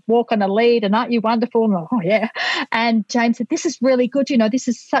him to walk on a lead, and aren't you wonderful? And I'm like, oh, yeah. And James said, this is really good. This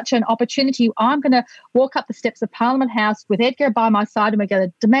is such an opportunity. I'm going to walk up the steps of Parliament House with Edgar by my side, and we're going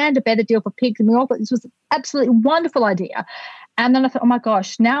to demand a better deal for pigs. And we all thought this was an absolutely wonderful idea. And then I thought, oh, my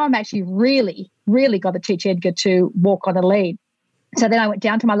gosh, now I'm actually really, really got to teach Edgar to walk on a lead. So then I went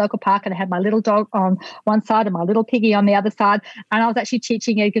down to my local park, and I had my little dog on one side and my little piggy on the other side. And I was actually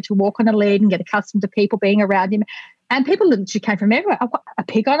teaching Edgar to walk on a lead and get accustomed to people being around him. And people literally came from everywhere. Oh, a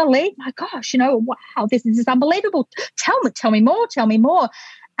pig on a lead? My gosh, wow, this is unbelievable. Tell me more.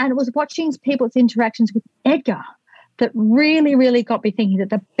 And it was watching people's interactions with Edgar that really, really got me thinking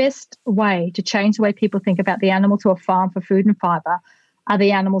that the best way to change the way people think about the animals who are farmed for food and fibre are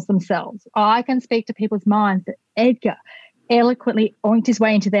the animals themselves. I can speak to people's minds that Edgar eloquently oinked his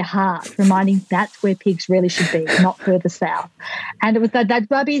way into their heart, reminding that's where pigs really should be, not further south. And it was that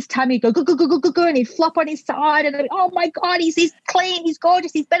rub his tummy, go, and he'd flop on his side, and I'd be, oh my God, he's clean, he's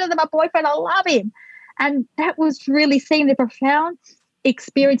gorgeous, he's better than my boyfriend, I love him. And that was really seeing the profound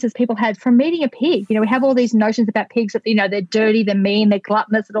experiences people had from meeting a pig. We have all these notions about pigs that, they're dirty, they're mean, they're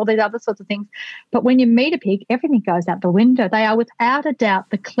gluttonous, and all these other sorts of things. But when you meet a pig, everything goes out the window. They are without a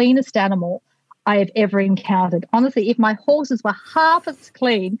doubt the cleanest animal I have ever encountered. Honestly, if my horses were half as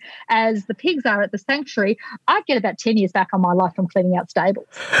clean as the pigs are at the sanctuary, I'd get about 10 years back on my life from cleaning out stables.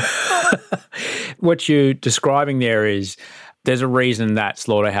 What you're describing there is there's a reason that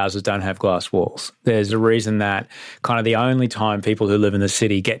slaughterhouses don't have glass walls. There's a reason that kind of the only time people who live in the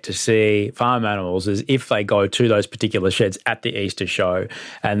city get to see farm animals is if they go to those particular sheds at the Easter show,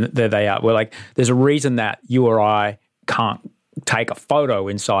 and there they are. We're like, there's a reason that you or I can't take a photo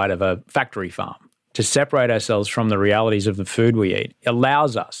inside of a factory farm. To separate ourselves from the realities of the food we eat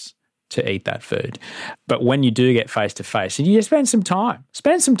allows us to eat that food. But when you do get face-to-face, and you spend some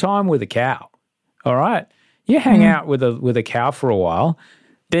time with a cow, all right? You hang out with a cow for a while,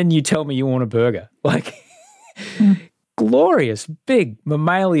 then you tell me you want a burger. Like, glorious, big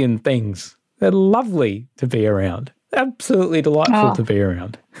mammalian things. They're lovely to be around. Absolutely delightful to be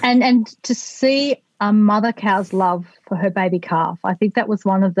around. And to see a mother cow's love for her baby calf, I think that was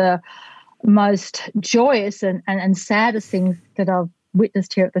one of the most joyous and saddest things that I've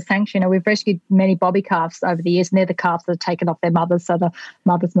witnessed here at the sanctuary. We've rescued many bobby calves over the years, and they're the calves that are taken off their mothers so the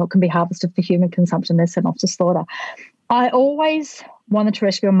mother's milk can be harvested for human consumption. They're sent off to slaughter. I always wanted to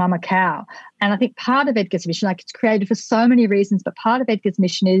rescue a mama cow, and I think part of Edgar's mission, like it's created for so many reasons, but part of Edgar's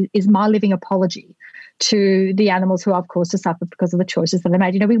mission is my living apology to the animals who are, of course, to suffer because of the choices that they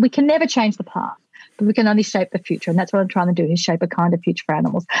made. We can never change the past, but we can only shape the future, and that's what I'm trying to do, is shape a kind of future for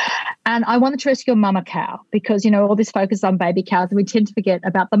animals. And I wanted to rescue a mama cow because, all this focus on baby cows, and we tend to forget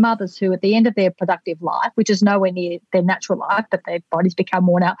about the mothers who, at the end of their productive life, which is nowhere near their natural life, but their bodies become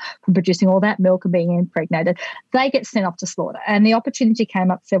worn out from producing all that milk and being impregnated, they get sent off to slaughter. And the opportunity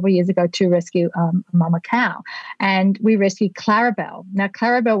came up several years ago to rescue a mama cow, and we rescued Clarabelle. Now,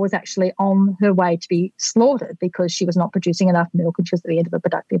 Clarabelle was actually on her way to be slaughtered because she was not producing enough milk and she was at the end of her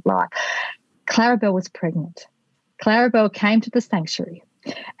productive life. Clarabelle was pregnant. Clarabelle came to the sanctuary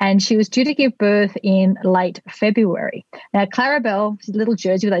and she was due to give birth in late February. Now, Clarabelle, she's a little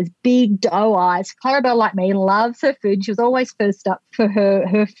Jersey with those big doe eyes. Clarabelle, like me, loves her food. She was always first up for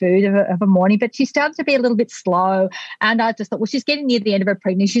her food of a morning, but she started to be a little bit slow. And I just thought, well, she's getting near the end of her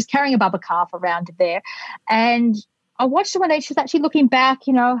pregnancy. She's carrying a bubba calf around there. And I watched her one day. She was actually looking back,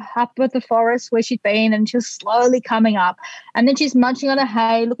 up at the forest where she'd been, and she was slowly coming up. And then she's munching on her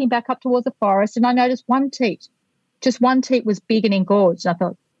hay, looking back up towards the forest, and I noticed one teat. Just one teat was big and engorged. And I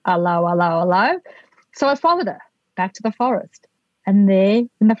thought, hello. So I followed her back to the forest. And there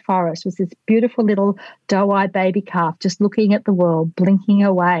in the forest was this beautiful little doe-eyed baby calf just looking at the world, blinking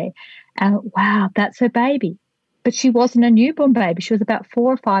away. And wow, that's her baby. But she wasn't a newborn baby. She was about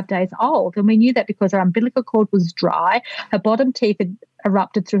 4 or 5 days old. And we knew that because her umbilical cord was dry, her bottom teeth had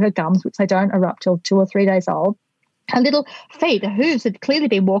erupted through her gums, which they don't erupt till 2 or 3 days old. Her little feet, her hooves, had clearly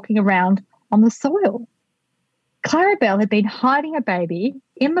been walking around on the soil. Clarabelle had been hiding her baby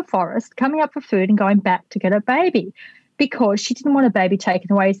in the forest, coming up for food and going back to get her baby because she didn't want her baby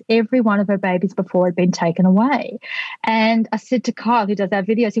taken away, as every one of her babies before had been taken away. And I said to Kyle, who does our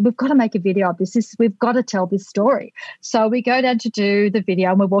video, I said, we've got to make a video of this. We've got to tell this story. So we go down to do the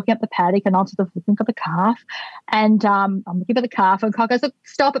video, and we're walking up the paddock and onto looking for the calf. And I'm looking for the calf, and Kyle goes, look,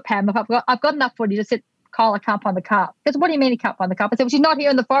 stop it, Pam. I've got enough footage. I said, Kyle, I can't find the calf. Because what do you mean he can't find the calf? I said, well, she's not here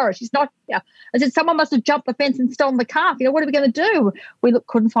in the forest. She's not here. I said, someone must have jumped the fence and stolen the calf. What are we going to do? We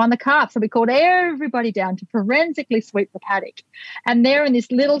couldn't find the calf. So we called everybody down to forensically sweep the paddock. And there in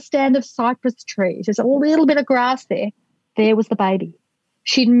this little stand of cypress trees, there's a little bit of grass there was the baby.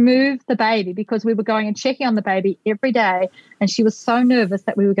 She'd moved the baby because we were going and checking on the baby every day, and she was so nervous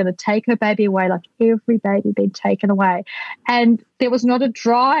that we were going to take her baby away like every baby had been taken away. And there was not a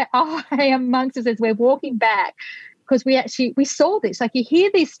dry eye amongst us as we're walking back, because we saw this. Like, you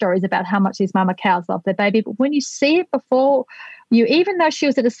hear these stories about how much these mama cows love their baby, but when you see it before you, even though she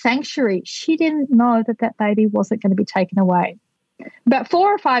was at a sanctuary, she didn't know that baby wasn't going to be taken away. About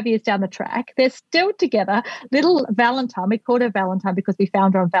 4 or 5 years down the track, they're still together. Little Valentine, we called her Valentine because we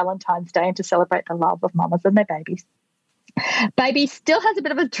found her on Valentine's Day and to celebrate the love of mamas and their babies. Baby still has a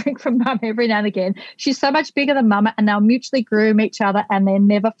bit of a drink from mum every now and again. She's so much bigger than mama, and they'll mutually groom each other, and they're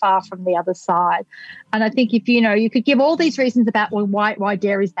never far from the other side. And I think if, you could give all these reasons about why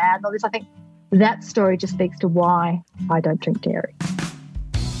dairy's bad and all this, I think that story just speaks to why I don't drink dairy.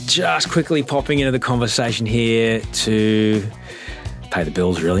 Just quickly popping into the conversation here to pay the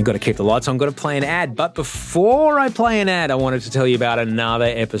bills, really. Got to keep the lights on, got to play an ad. But before I play an ad, I wanted to tell you about another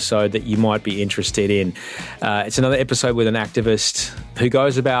episode that you might be interested in. It's another episode with an activist who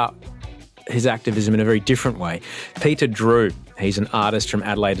goes about his activism in a very different way. Peter Drew. He's an artist from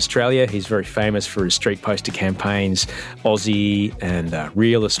Adelaide, Australia. He's very famous for his street poster campaigns, Aussie and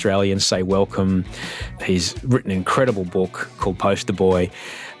Real Australians Say Welcome. He's written an incredible book called Poster Boy,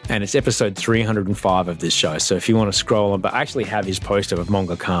 and it's episode 305 of this show. So if you want to scroll on, but I actually have his poster of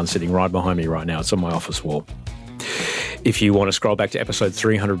Monga Khan sitting right behind me right now. It's on my office wall. If you want to scroll back to episode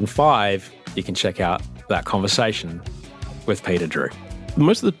 305, you can check out that conversation with Peter Drew.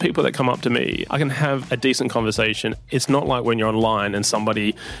 Most of the people that come up to me, I can have a decent conversation. It's not like when you're online and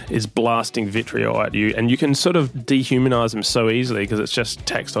somebody is blasting vitriol at you, and you can sort of dehumanize them so easily because it's just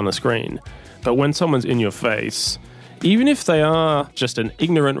text on a screen. But when someone's in your face, even if they are just an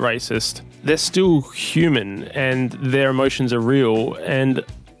ignorant racist, they're still human and their emotions are real. And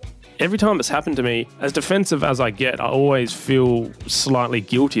every time it's happened to me, as defensive as I get, I always feel slightly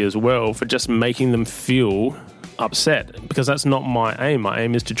guilty as well for just making them feel upset, because that's not my aim. My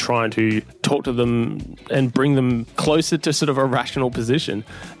aim is to try to talk to them and bring them closer to sort of a rational position.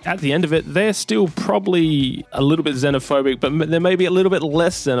 At the end of it, they're still probably a little bit xenophobic, but they may be a little bit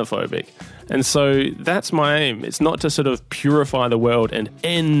less xenophobic. And so that's my aim. It's not to sort of purify the world and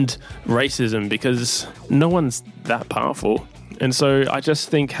end racism, because no one's that powerful. And so I just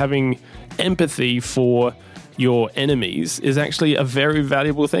think having empathy for your enemies is actually a very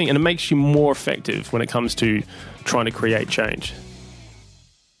valuable thing, and it makes you more effective when it comes to trying to create change.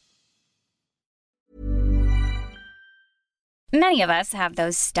 Many of us have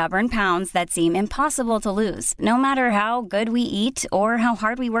those stubborn pounds that seem impossible to lose, no matter how good we eat or how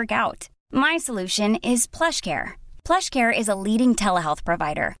hard we work out. My solution is PlushCare. PlushCare is a leading telehealth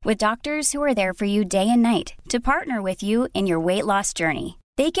provider with doctors who are there for you day and night to partner with you in your weight loss journey.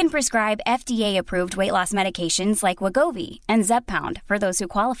 They can prescribe FDA-approved weight loss medications like Wegovy and Zepbound for those who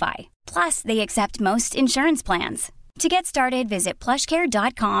qualify. Plus, they accept most insurance plans. To get started, visit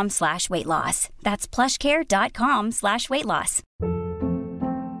plushcare.com/weightloss. That's plushcare.com/weightloss.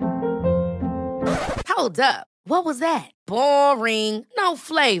 Hold up. What was that? Boring. No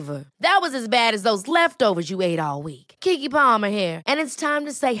flavor. That was as bad as those leftovers you ate all week. Keke Palmer here. And it's time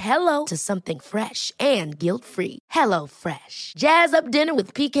to say hello to something fresh and guilt-free. Hello Fresh. Jazz up dinner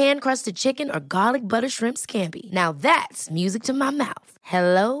with pecan-crusted chicken or garlic butter shrimp scampi. Now that's music to my mouth.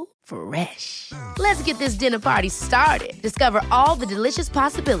 Hello Fresh. Let's get this dinner party started. Discover all the delicious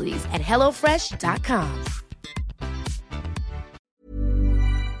possibilities at HelloFresh.com.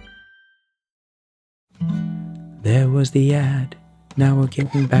 There was the ad. Now we're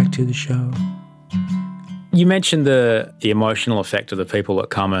getting back to the show. You mentioned the emotional effect of the people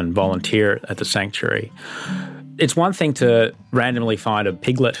that come and volunteer at the sanctuary. It's one thing to randomly find a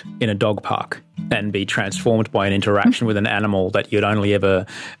piglet in a dog park and be transformed by an interaction with an animal that you'd only ever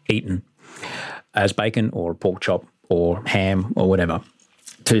eaten as bacon or pork chop or ham or whatever,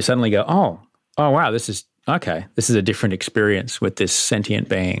 to suddenly go, oh wow, this is a different experience with this sentient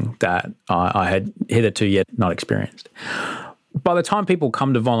being that I had hitherto yet not experienced. By the time people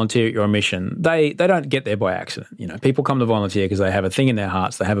come to volunteer at your mission, they don't get there by accident. You know, people come to volunteer because they have a thing in their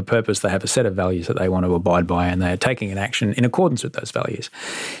hearts, they have a purpose, they have a set of values that they want to abide by, and they're taking an action in accordance with those values.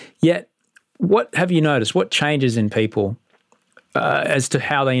 Yet, what have you noticed? What changes in people as to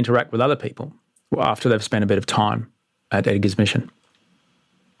how they interact with other people after they've spent a bit of time at Edgar's mission?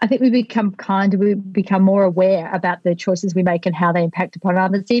 I think we become more aware about the choices we make and how they impact upon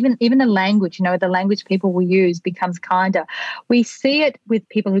others. Even the language, the language people will use becomes kinder. We see it with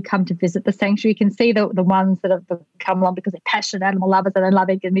people who come to visit the sanctuary. You can see the ones that have come along because they're passionate animal lovers and they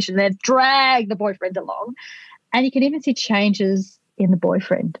love exhibition. They drag the boyfriend along. And you can even see changes in the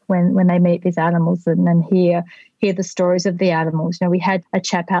boyfriend when they meet these animals and hear the stories of the animals. We had a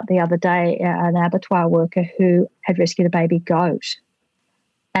chap out the other day, an abattoir worker who had rescued a baby goat.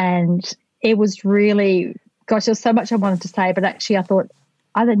 And it was really, gosh, there was so much I wanted to say, but actually I thought,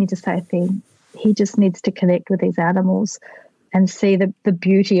 I don't need to say a thing. He just needs to connect with these animals and see the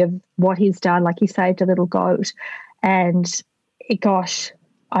beauty of what he's done. Like, he saved a little goat. And gosh,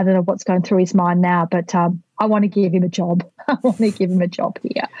 I don't know what's going through his mind now, but I want to give him a job. I want to give him a job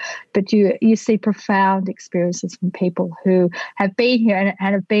here. But you see profound experiences from people who have been here and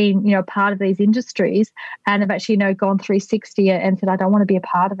have been, part of these industries and have actually, gone 360 and said, I don't want to be a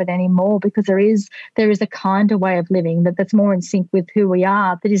part of it anymore, because there is a kinder way of living that's more in sync with who we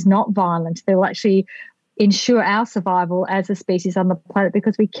are, that is not violent, that will actually ensure our survival as a species on the planet,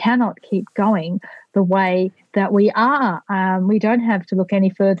 because we cannot keep going the way that we are. We don't have to look any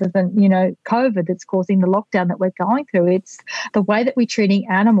further than, COVID that's causing the lockdown that we're going through. It's the way that we're treating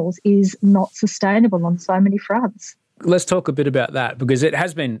animals is not sustainable on so many fronts. Let's talk a bit about that, because it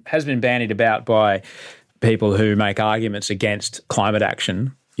has been bandied about by people who make arguments against climate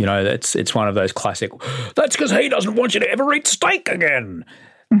action. It's one of those classic, that's because he doesn't want you to ever eat steak again.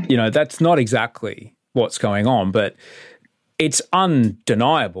 That's not exactly what's going on, but it's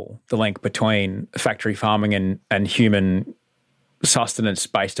undeniable, the link between factory farming and human sustenance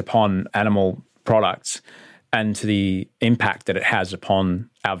based upon animal products and to the impact that it has upon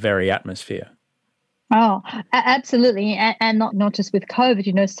our very atmosphere. Oh, absolutely. And not just with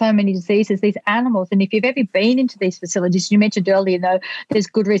COVID, so many diseases, these animals. And if you've ever been into these facilities, you mentioned earlier, there's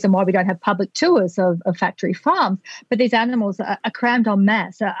good reason why we don't have public tours of factory farms, but these animals are crammed en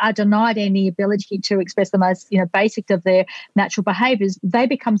masse, are denied any ability to express the most, basic of their natural behaviours. They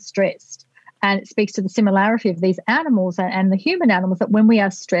become stressed. And it speaks to the similarity of these animals and the human animals, that when we are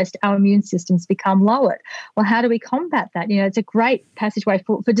stressed, our immune systems become lowered. Well, how do we combat that? It's a great passageway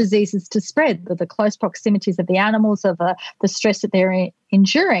for diseases to spread, the close proximities of the animals, of the stress that they're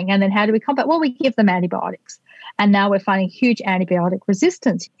enduring. And then how do we combat? Well, we give them antibiotics. And now we're finding huge antibiotic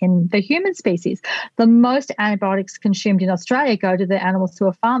resistance in the human species. The most antibiotics consumed in Australia go to the animals who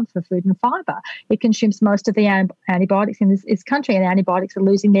are farmed for food and fibre. It consumes most of the antibiotics in this country, and antibiotics are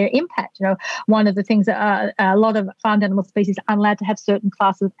losing their impact. One of the things that a lot of farmed animal species aren't allowed to have certain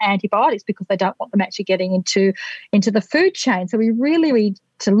classes of antibiotics because they don't want them actually getting into the food chain. So we really need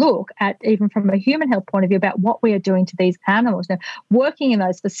to look at, even from a human health point of view, about what we are doing to these animals. Now, working in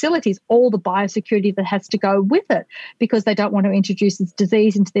those facilities, all the biosecurity that has to go with it, because they don't want to introduce this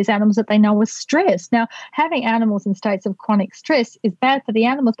disease into these animals that they know are stressed. Now, having animals in states of chronic stress is bad for the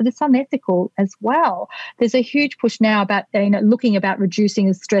animals, but it's unethical as well. There's a huge push now about looking about reducing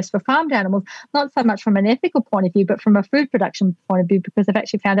the stress for farmed animals, not so much from an ethical point of view, but from a food production point of view, because they've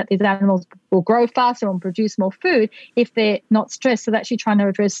actually found out these animals will grow faster and produce more food if they're not stressed. So they're actually trying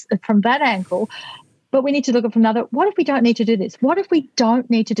to address from that angle. But we need to look at from another, what if we don't need to do this? What if we don't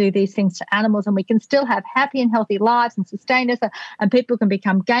need to do these things to animals and we can still have happy and healthy lives and sustain us, and people can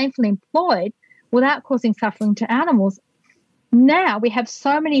become gainfully employed without causing suffering to animals? Now we have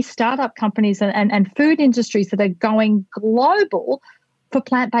so many startup companies and food industries that are going global for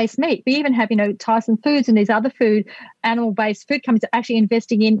plant-based meat. We even have, Tyson Foods and these other animal-based food companies are actually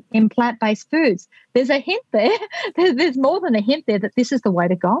investing in plant-based foods. There's a hint there. There's more than a hint there that this is the way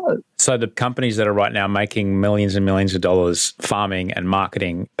to go. So the companies that are right now making millions and millions of dollars farming and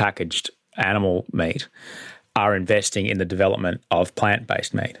marketing packaged animal meat are investing in the development of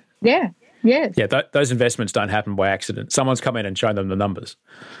plant-based meat. Yeah. Yes. Yeah, those investments don't happen by accident. Someone's come in and shown them the numbers.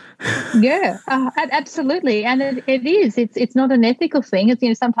 Yeah, absolutely. And it is. It's not an ethical thing.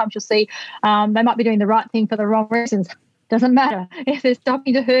 It's, sometimes you'll see they might be doing the right thing for the wrong reasons. Doesn't matter. If they're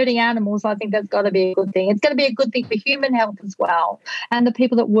stopping to hurting animals, I think that's got to be a good thing. It's going to be a good thing for human health as well, and the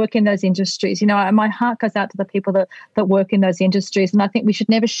people that work in those industries. My heart goes out to the people that work in those industries, and I think we should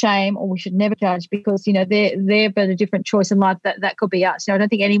never shame or we should never judge, because they've got a different choice in life. That could be us. I don't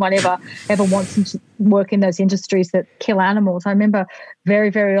think anyone ever wants to work in those industries that kill animals. I remember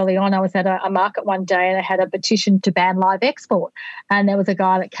very, very early on, I was at a market one day and I had a petition to ban live export, and there was a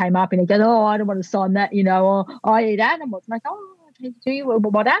guy that came up and he goes, "Oh, I don't want to sign that. Or I eat animals." And I go, "Oh, do you?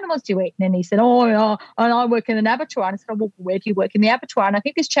 What animals do you eat?" And then he said, "Oh, and I work in an abattoir." And I said, "Oh, well, where do you work in the abattoir?" And I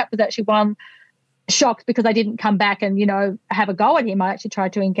think this chap was actually shocked because I didn't come back and, have a go at him. I actually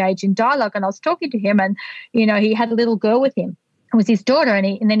tried to engage in dialogue, and I was talking to him, and, he had a little girl with him. It was his daughter,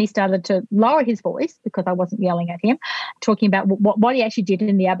 and then he started to lower his voice because I wasn't yelling at him, talking about what he actually did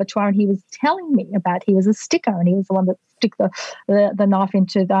in the abattoir. And he was telling me about he was a sticker, and he was the one that stick the knife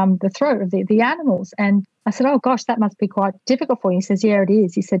into the throat of the animals. And I said, oh, gosh, that must be quite difficult for you. He says, yeah, it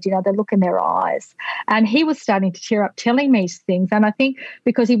is. He said, they look in their eyes. And he was starting to tear up telling me things. And I think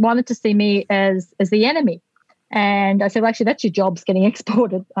because he wanted to see me as the enemy. And I said, well, actually, that's your job's getting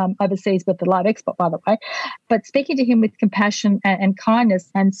exported overseas with the live export, by the way. But speaking to him with compassion and kindness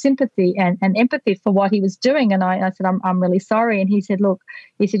and sympathy and empathy for what he was doing. And I said, I'm really sorry. And he said, look,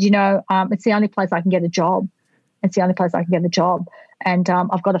 it's the only place I can get a job. It's the only place I can get a job. And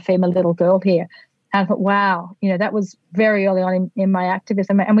I've got to feed my little girl here. And I thought, wow, that was very early on in my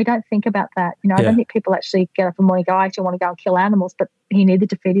activism. And we don't think about that. I don't think people actually get up in the morning and go, I actually want to go and kill animals. But he needed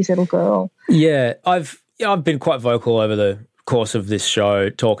to feed his little girl. Yeah, I've been quite vocal over the course of this show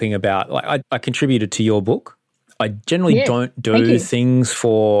talking about, I contributed to your book. I generally don't do things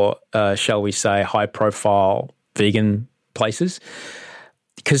for, shall we say, high-profile vegan places.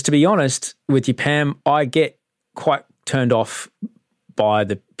 Because to be honest with you, Pam, I get quite turned off by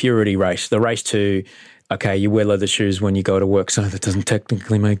the purity race, the race to, okay, you wear leather shoes when you go to work, so that doesn't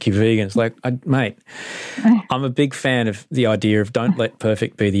technically make you vegan. It's like, mate, I'm a big fan of the idea of don't let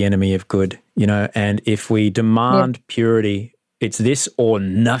perfect be the enemy of good, and if we demand purity, it's this or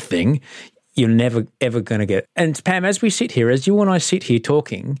nothing, you're never, ever going to get. And Pam, as you and I sit here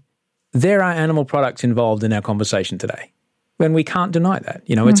talking, there are animal products involved in our conversation today. And we can't deny that.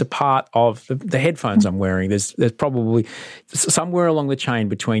 It's a part of the headphones I'm wearing. There's probably somewhere along the chain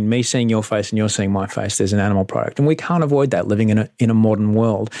between me seeing your face and you're seeing my face, there's an animal product. And we can't avoid that living in a modern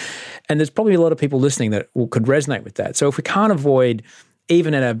world. And there's probably a lot of people listening that could resonate with that. So if we can't avoid,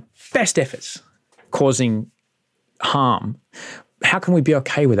 even at our best efforts, causing harm, how can we be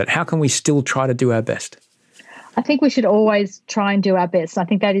okay with it? How can we still try to do our best? I think we should always try and do our best. I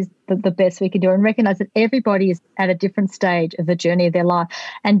think that is the best we can do, and recognise that everybody is at a different stage of the journey of their life,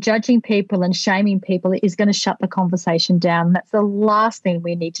 and judging people and shaming people is going to shut the conversation down. And that's the last thing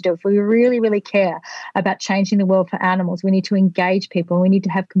we need to do. If we really, really care about changing the world for animals, we need to engage people. We need to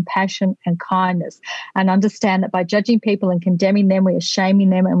have compassion and kindness and understand that by judging people and condemning them, we are shaming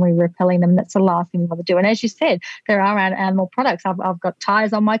them and we're repelling them. That's the last thing we want to do. And as you said, there are animal products. I've got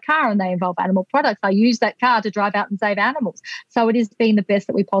tyres on my car and they involve animal products. I use that car to drive out and save animals. So it is being the best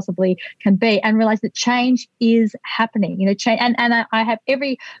that we possibly can be, and realize that change is happening. Change, and I have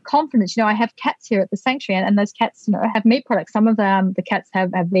every confidence. I have cats here at the sanctuary, and those cats, have meat products. Some of the cats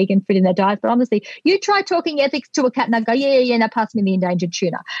have vegan food in their diets, but honestly, you try talking ethics to a cat, and they go, yeah, now pass me the endangered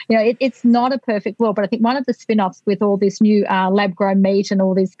tuna. It's not a perfect world, but I think one of the spin-offs with all this new lab-grown meat and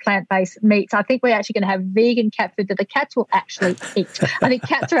all these plant-based meats, I think we're actually going to have vegan cat food that the cats will actually eat. I think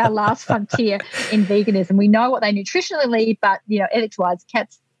cats are our last frontier in veganism. We know what they nutritionally need, but ethics-wise,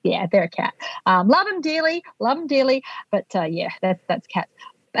 cats. Yeah, they're a cat. Love them dearly, but that's cats.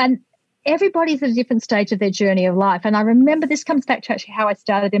 And everybody's at a different stage of their journey of life. And I remember this comes back to actually how I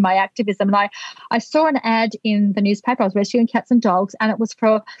started in my activism. And I saw an ad in the newspaper. I was rescuing cats and dogs, and it was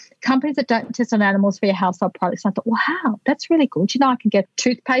for companies that don't test on animals for your household products. And I thought, wow, that's really good. I can get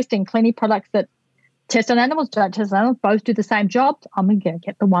toothpaste and cleaning products that test on animals, don't test on animals, both do the same job. I'm going to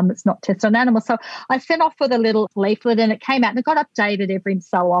get the one that's not tested on animals. So I sent off for the little leaflet, and it came out and it got updated every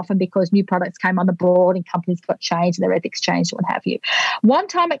so often because new products came on the board and companies got changed and their ethics changed and what have you. One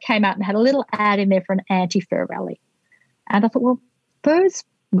time it came out and had a little ad in there for an anti-fur rally. And I thought, well, fur's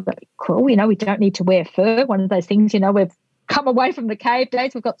really cruel. We don't need to wear fur. One of those things, we've come away from the cave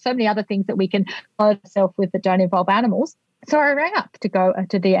days. We've got so many other things that we can clothe ourselves with that don't involve animals. So I rang up to go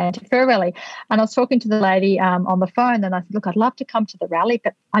to the anti-fur rally, and I was talking to the lady on the phone, and I said, look, I'd love to come to the rally,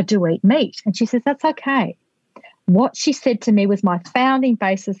 but I do eat meat. And she says, that's okay. What she said to me was my founding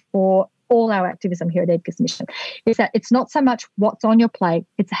basis for all our activism here at Edgar's Mission, is that it's not so much what's on your plate,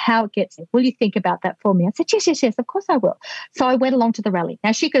 it's how it gets there. Will you think about that for me? I said, yes, of course I will. So I went along to the rally.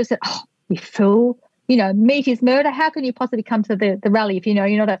 Now she could have said, oh, you fool. Meat is murder. How can you possibly come to the rally if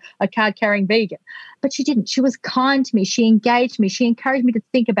you're not a card-carrying vegan? But she didn't. She was kind to me. She engaged me. She encouraged me to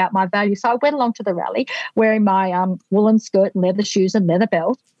think about my values. So I went along to the rally wearing my woolen skirt, leather shoes and leather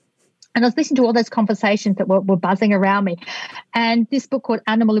belt. And I was listening to all those conversations that were buzzing around me. And this book called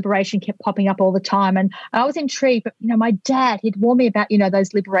Animal Liberation kept popping up all the time. And I was intrigued. But, my dad, he'd warned me about, those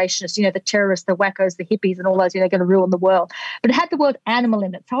liberationists, the terrorists, the wackos, the hippies and all those, going to ruin the world. But it had the word animal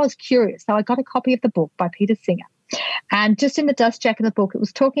in it. So I was curious. So I got a copy of the book by Peter Singer. And just in the dust jacket of the book, it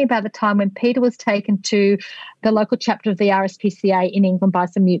was talking about the time when Peter was taken to the local chapter of the RSPCA in England by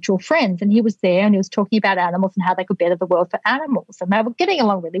some mutual friends. And he was there and he was talking about animals and how they could better the world for animals. And they were getting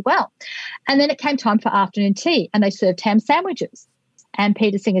along really well. And then it came time for afternoon tea and they served ham sandwiches. And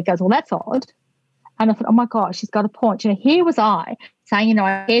Peter Singer goes, well, that's odd. And I thought, oh, my gosh, she's got a point. Here was I saying,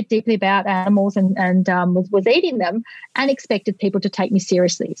 I cared deeply about animals and was eating them and expected people to take me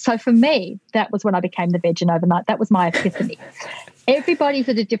seriously. So for me, that was when I became the vegan overnight. That was my epiphany. Everybody's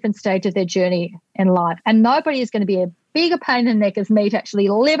at a different stage of their journey in life, and nobody is going to be a bigger pain in the neck as me to actually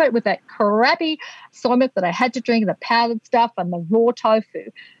live it with that crappy soy milk that I had to drink, the powdered stuff and the raw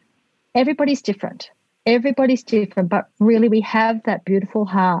tofu. Everybody's different. Everybody's different, but really we have that beautiful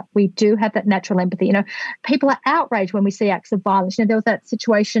heart. We do have that natural empathy. People are outraged when we see acts of violence. There was that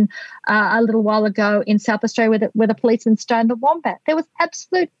situation a little while ago in South Australia where the policeman stoned the wombat. There was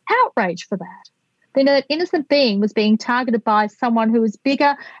absolute outrage for that. That innocent being was being targeted by someone who was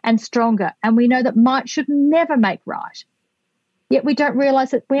bigger and stronger, and we know that might should never make right. Yet we don't realise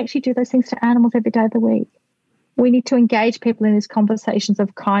that we actually do those things to animals every day of the week. We need to engage people in these conversations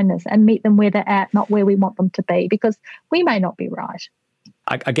of kindness and meet them where they're at, not where we want them to be, because we may not be right.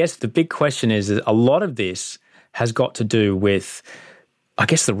 I guess the big question is that a lot of this has got to do with, I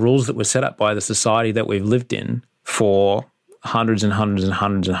guess, the rules that were set up by the society that we've lived in for hundreds and hundreds and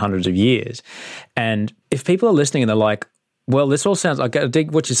hundreds and hundreds of years. And if people are listening and they're like, well, this all sounds, I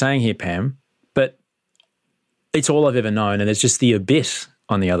dig what you're saying here, Pam, but it's all I've ever known and it's just the abyss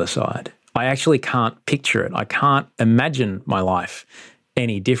on the other side. I actually can't picture it. I can't imagine my life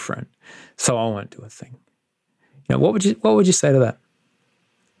any different, so I won't do a thing. What would you say to that?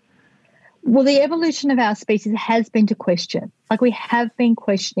 Well, the evolution of our species has been to question. We have been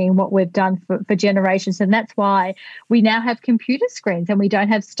questioning what we've done for generations, and that's why we now have computer screens and we don't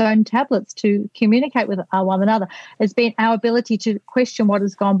have stone tablets to communicate with one another. It's been our ability to question what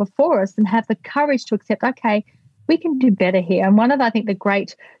has gone before us and have the courage to accept, okay, we can do better here. And one of, I think, the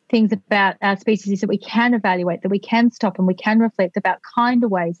great things about our species is that we can evaluate, that we can stop and we can reflect about kinder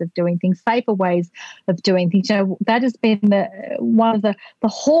ways of doing things, safer ways of doing things. That has been one of the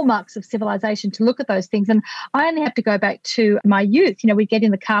hallmarks of civilization, to look at those things. And I only have to go back to my youth. We'd get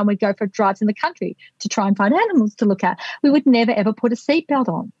in the car and we'd go for drives in the country to try and find animals to look at. We would never, ever put a seatbelt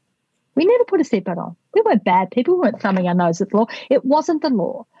on. We never put a seatbelt on. We weren't bad people. We weren't thumbing our nose at the law. It wasn't the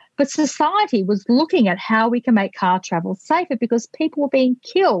law. But society was looking at how we can make car travel safer because people were being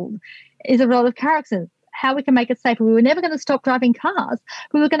killed as a result of car accidents, how we can make it safer. We were never going to stop driving cars.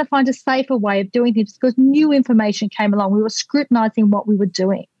 We were going to find a safer way of doing things because new information came along. We were scrutinising what we were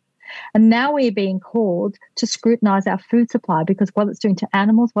doing. And now we're being called to scrutinise our food supply because what it's doing to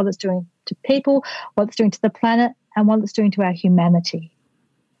animals, what it's doing to people, what it's doing to the planet, and what it's doing to our humanity.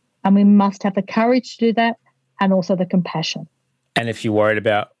 And we must have the courage to do that and also the compassion. And if you're worried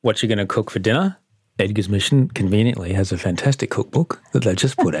about what you're going to cook for dinner, Edgar's Mission conveniently has a fantastic cookbook that they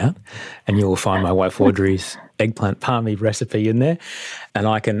just put out, and you will find my wife Audrey's eggplant parmy recipe in there. And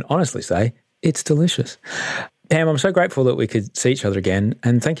I can honestly say it's delicious. Pam, I'm so grateful that we could see each other again,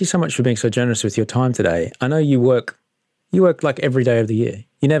 and thank you so much for being so generous with your time today. I know you work like every day of the year.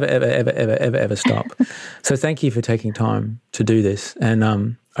 You never, ever, ever, ever, ever, ever stop. So thank you for taking time to do this. And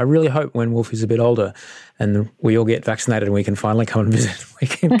I really hope when Wolf is a bit older and we all get vaccinated and we can finally come and visit, we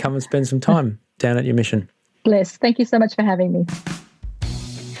can come and spend some time down at your mission. Bless. Thank you so much for having me.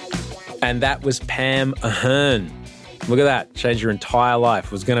 And that was Pam Ahern. Look at that. Changed your entire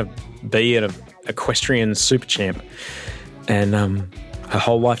life. Was going to be an equestrian super champ. And her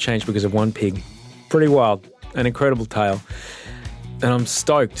whole life changed because of one pig. Pretty wild. An incredible tale. And I'm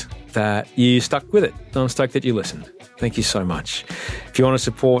stoked that you stuck with it. I'm stoked that you listened. Thank you so much. If you want to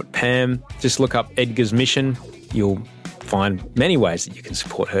support Pam, just look up Edgar's Mission. You'll find many ways that you can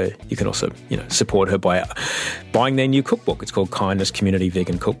support her. You can also, support her by buying their new cookbook. It's called Kindness Community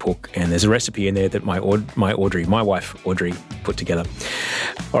Vegan Cookbook, and there's a recipe in there that my wife Audrey, put together.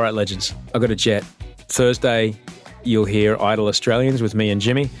 All right, legends. I've got a jet. Thursday, you'll hear Idle Australians with me and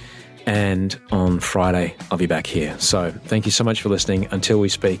Jimmy. And on Friday, I'll be back here. So thank you so much for listening. Until we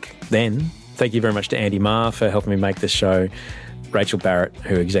speak then, thank you very much to Andy Marr for helping me make this show, Rachel Barrett,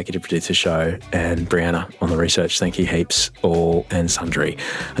 who executive produced the show, and Brianna on the research. Thank you heaps, all and sundry.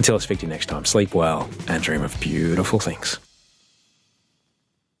 Until I speak to you next time, sleep well and dream of beautiful things.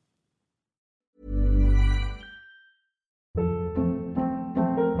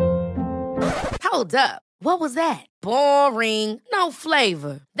 Hold up. What was that? Boring. No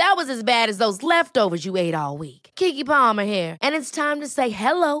flavor. That was as bad as those leftovers you ate all week. Keke Palmer here, and it's time to say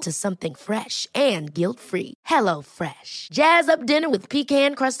hello to something fresh and guilt-free. Hello Fresh. Jazz up dinner with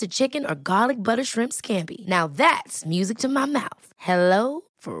pecan-crusted chicken or garlic butter shrimp scampi. Now that's music to my mouth. Hello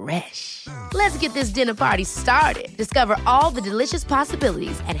Fresh. Let's get this dinner party started. Discover all the delicious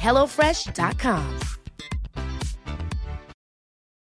possibilities at HelloFresh.com.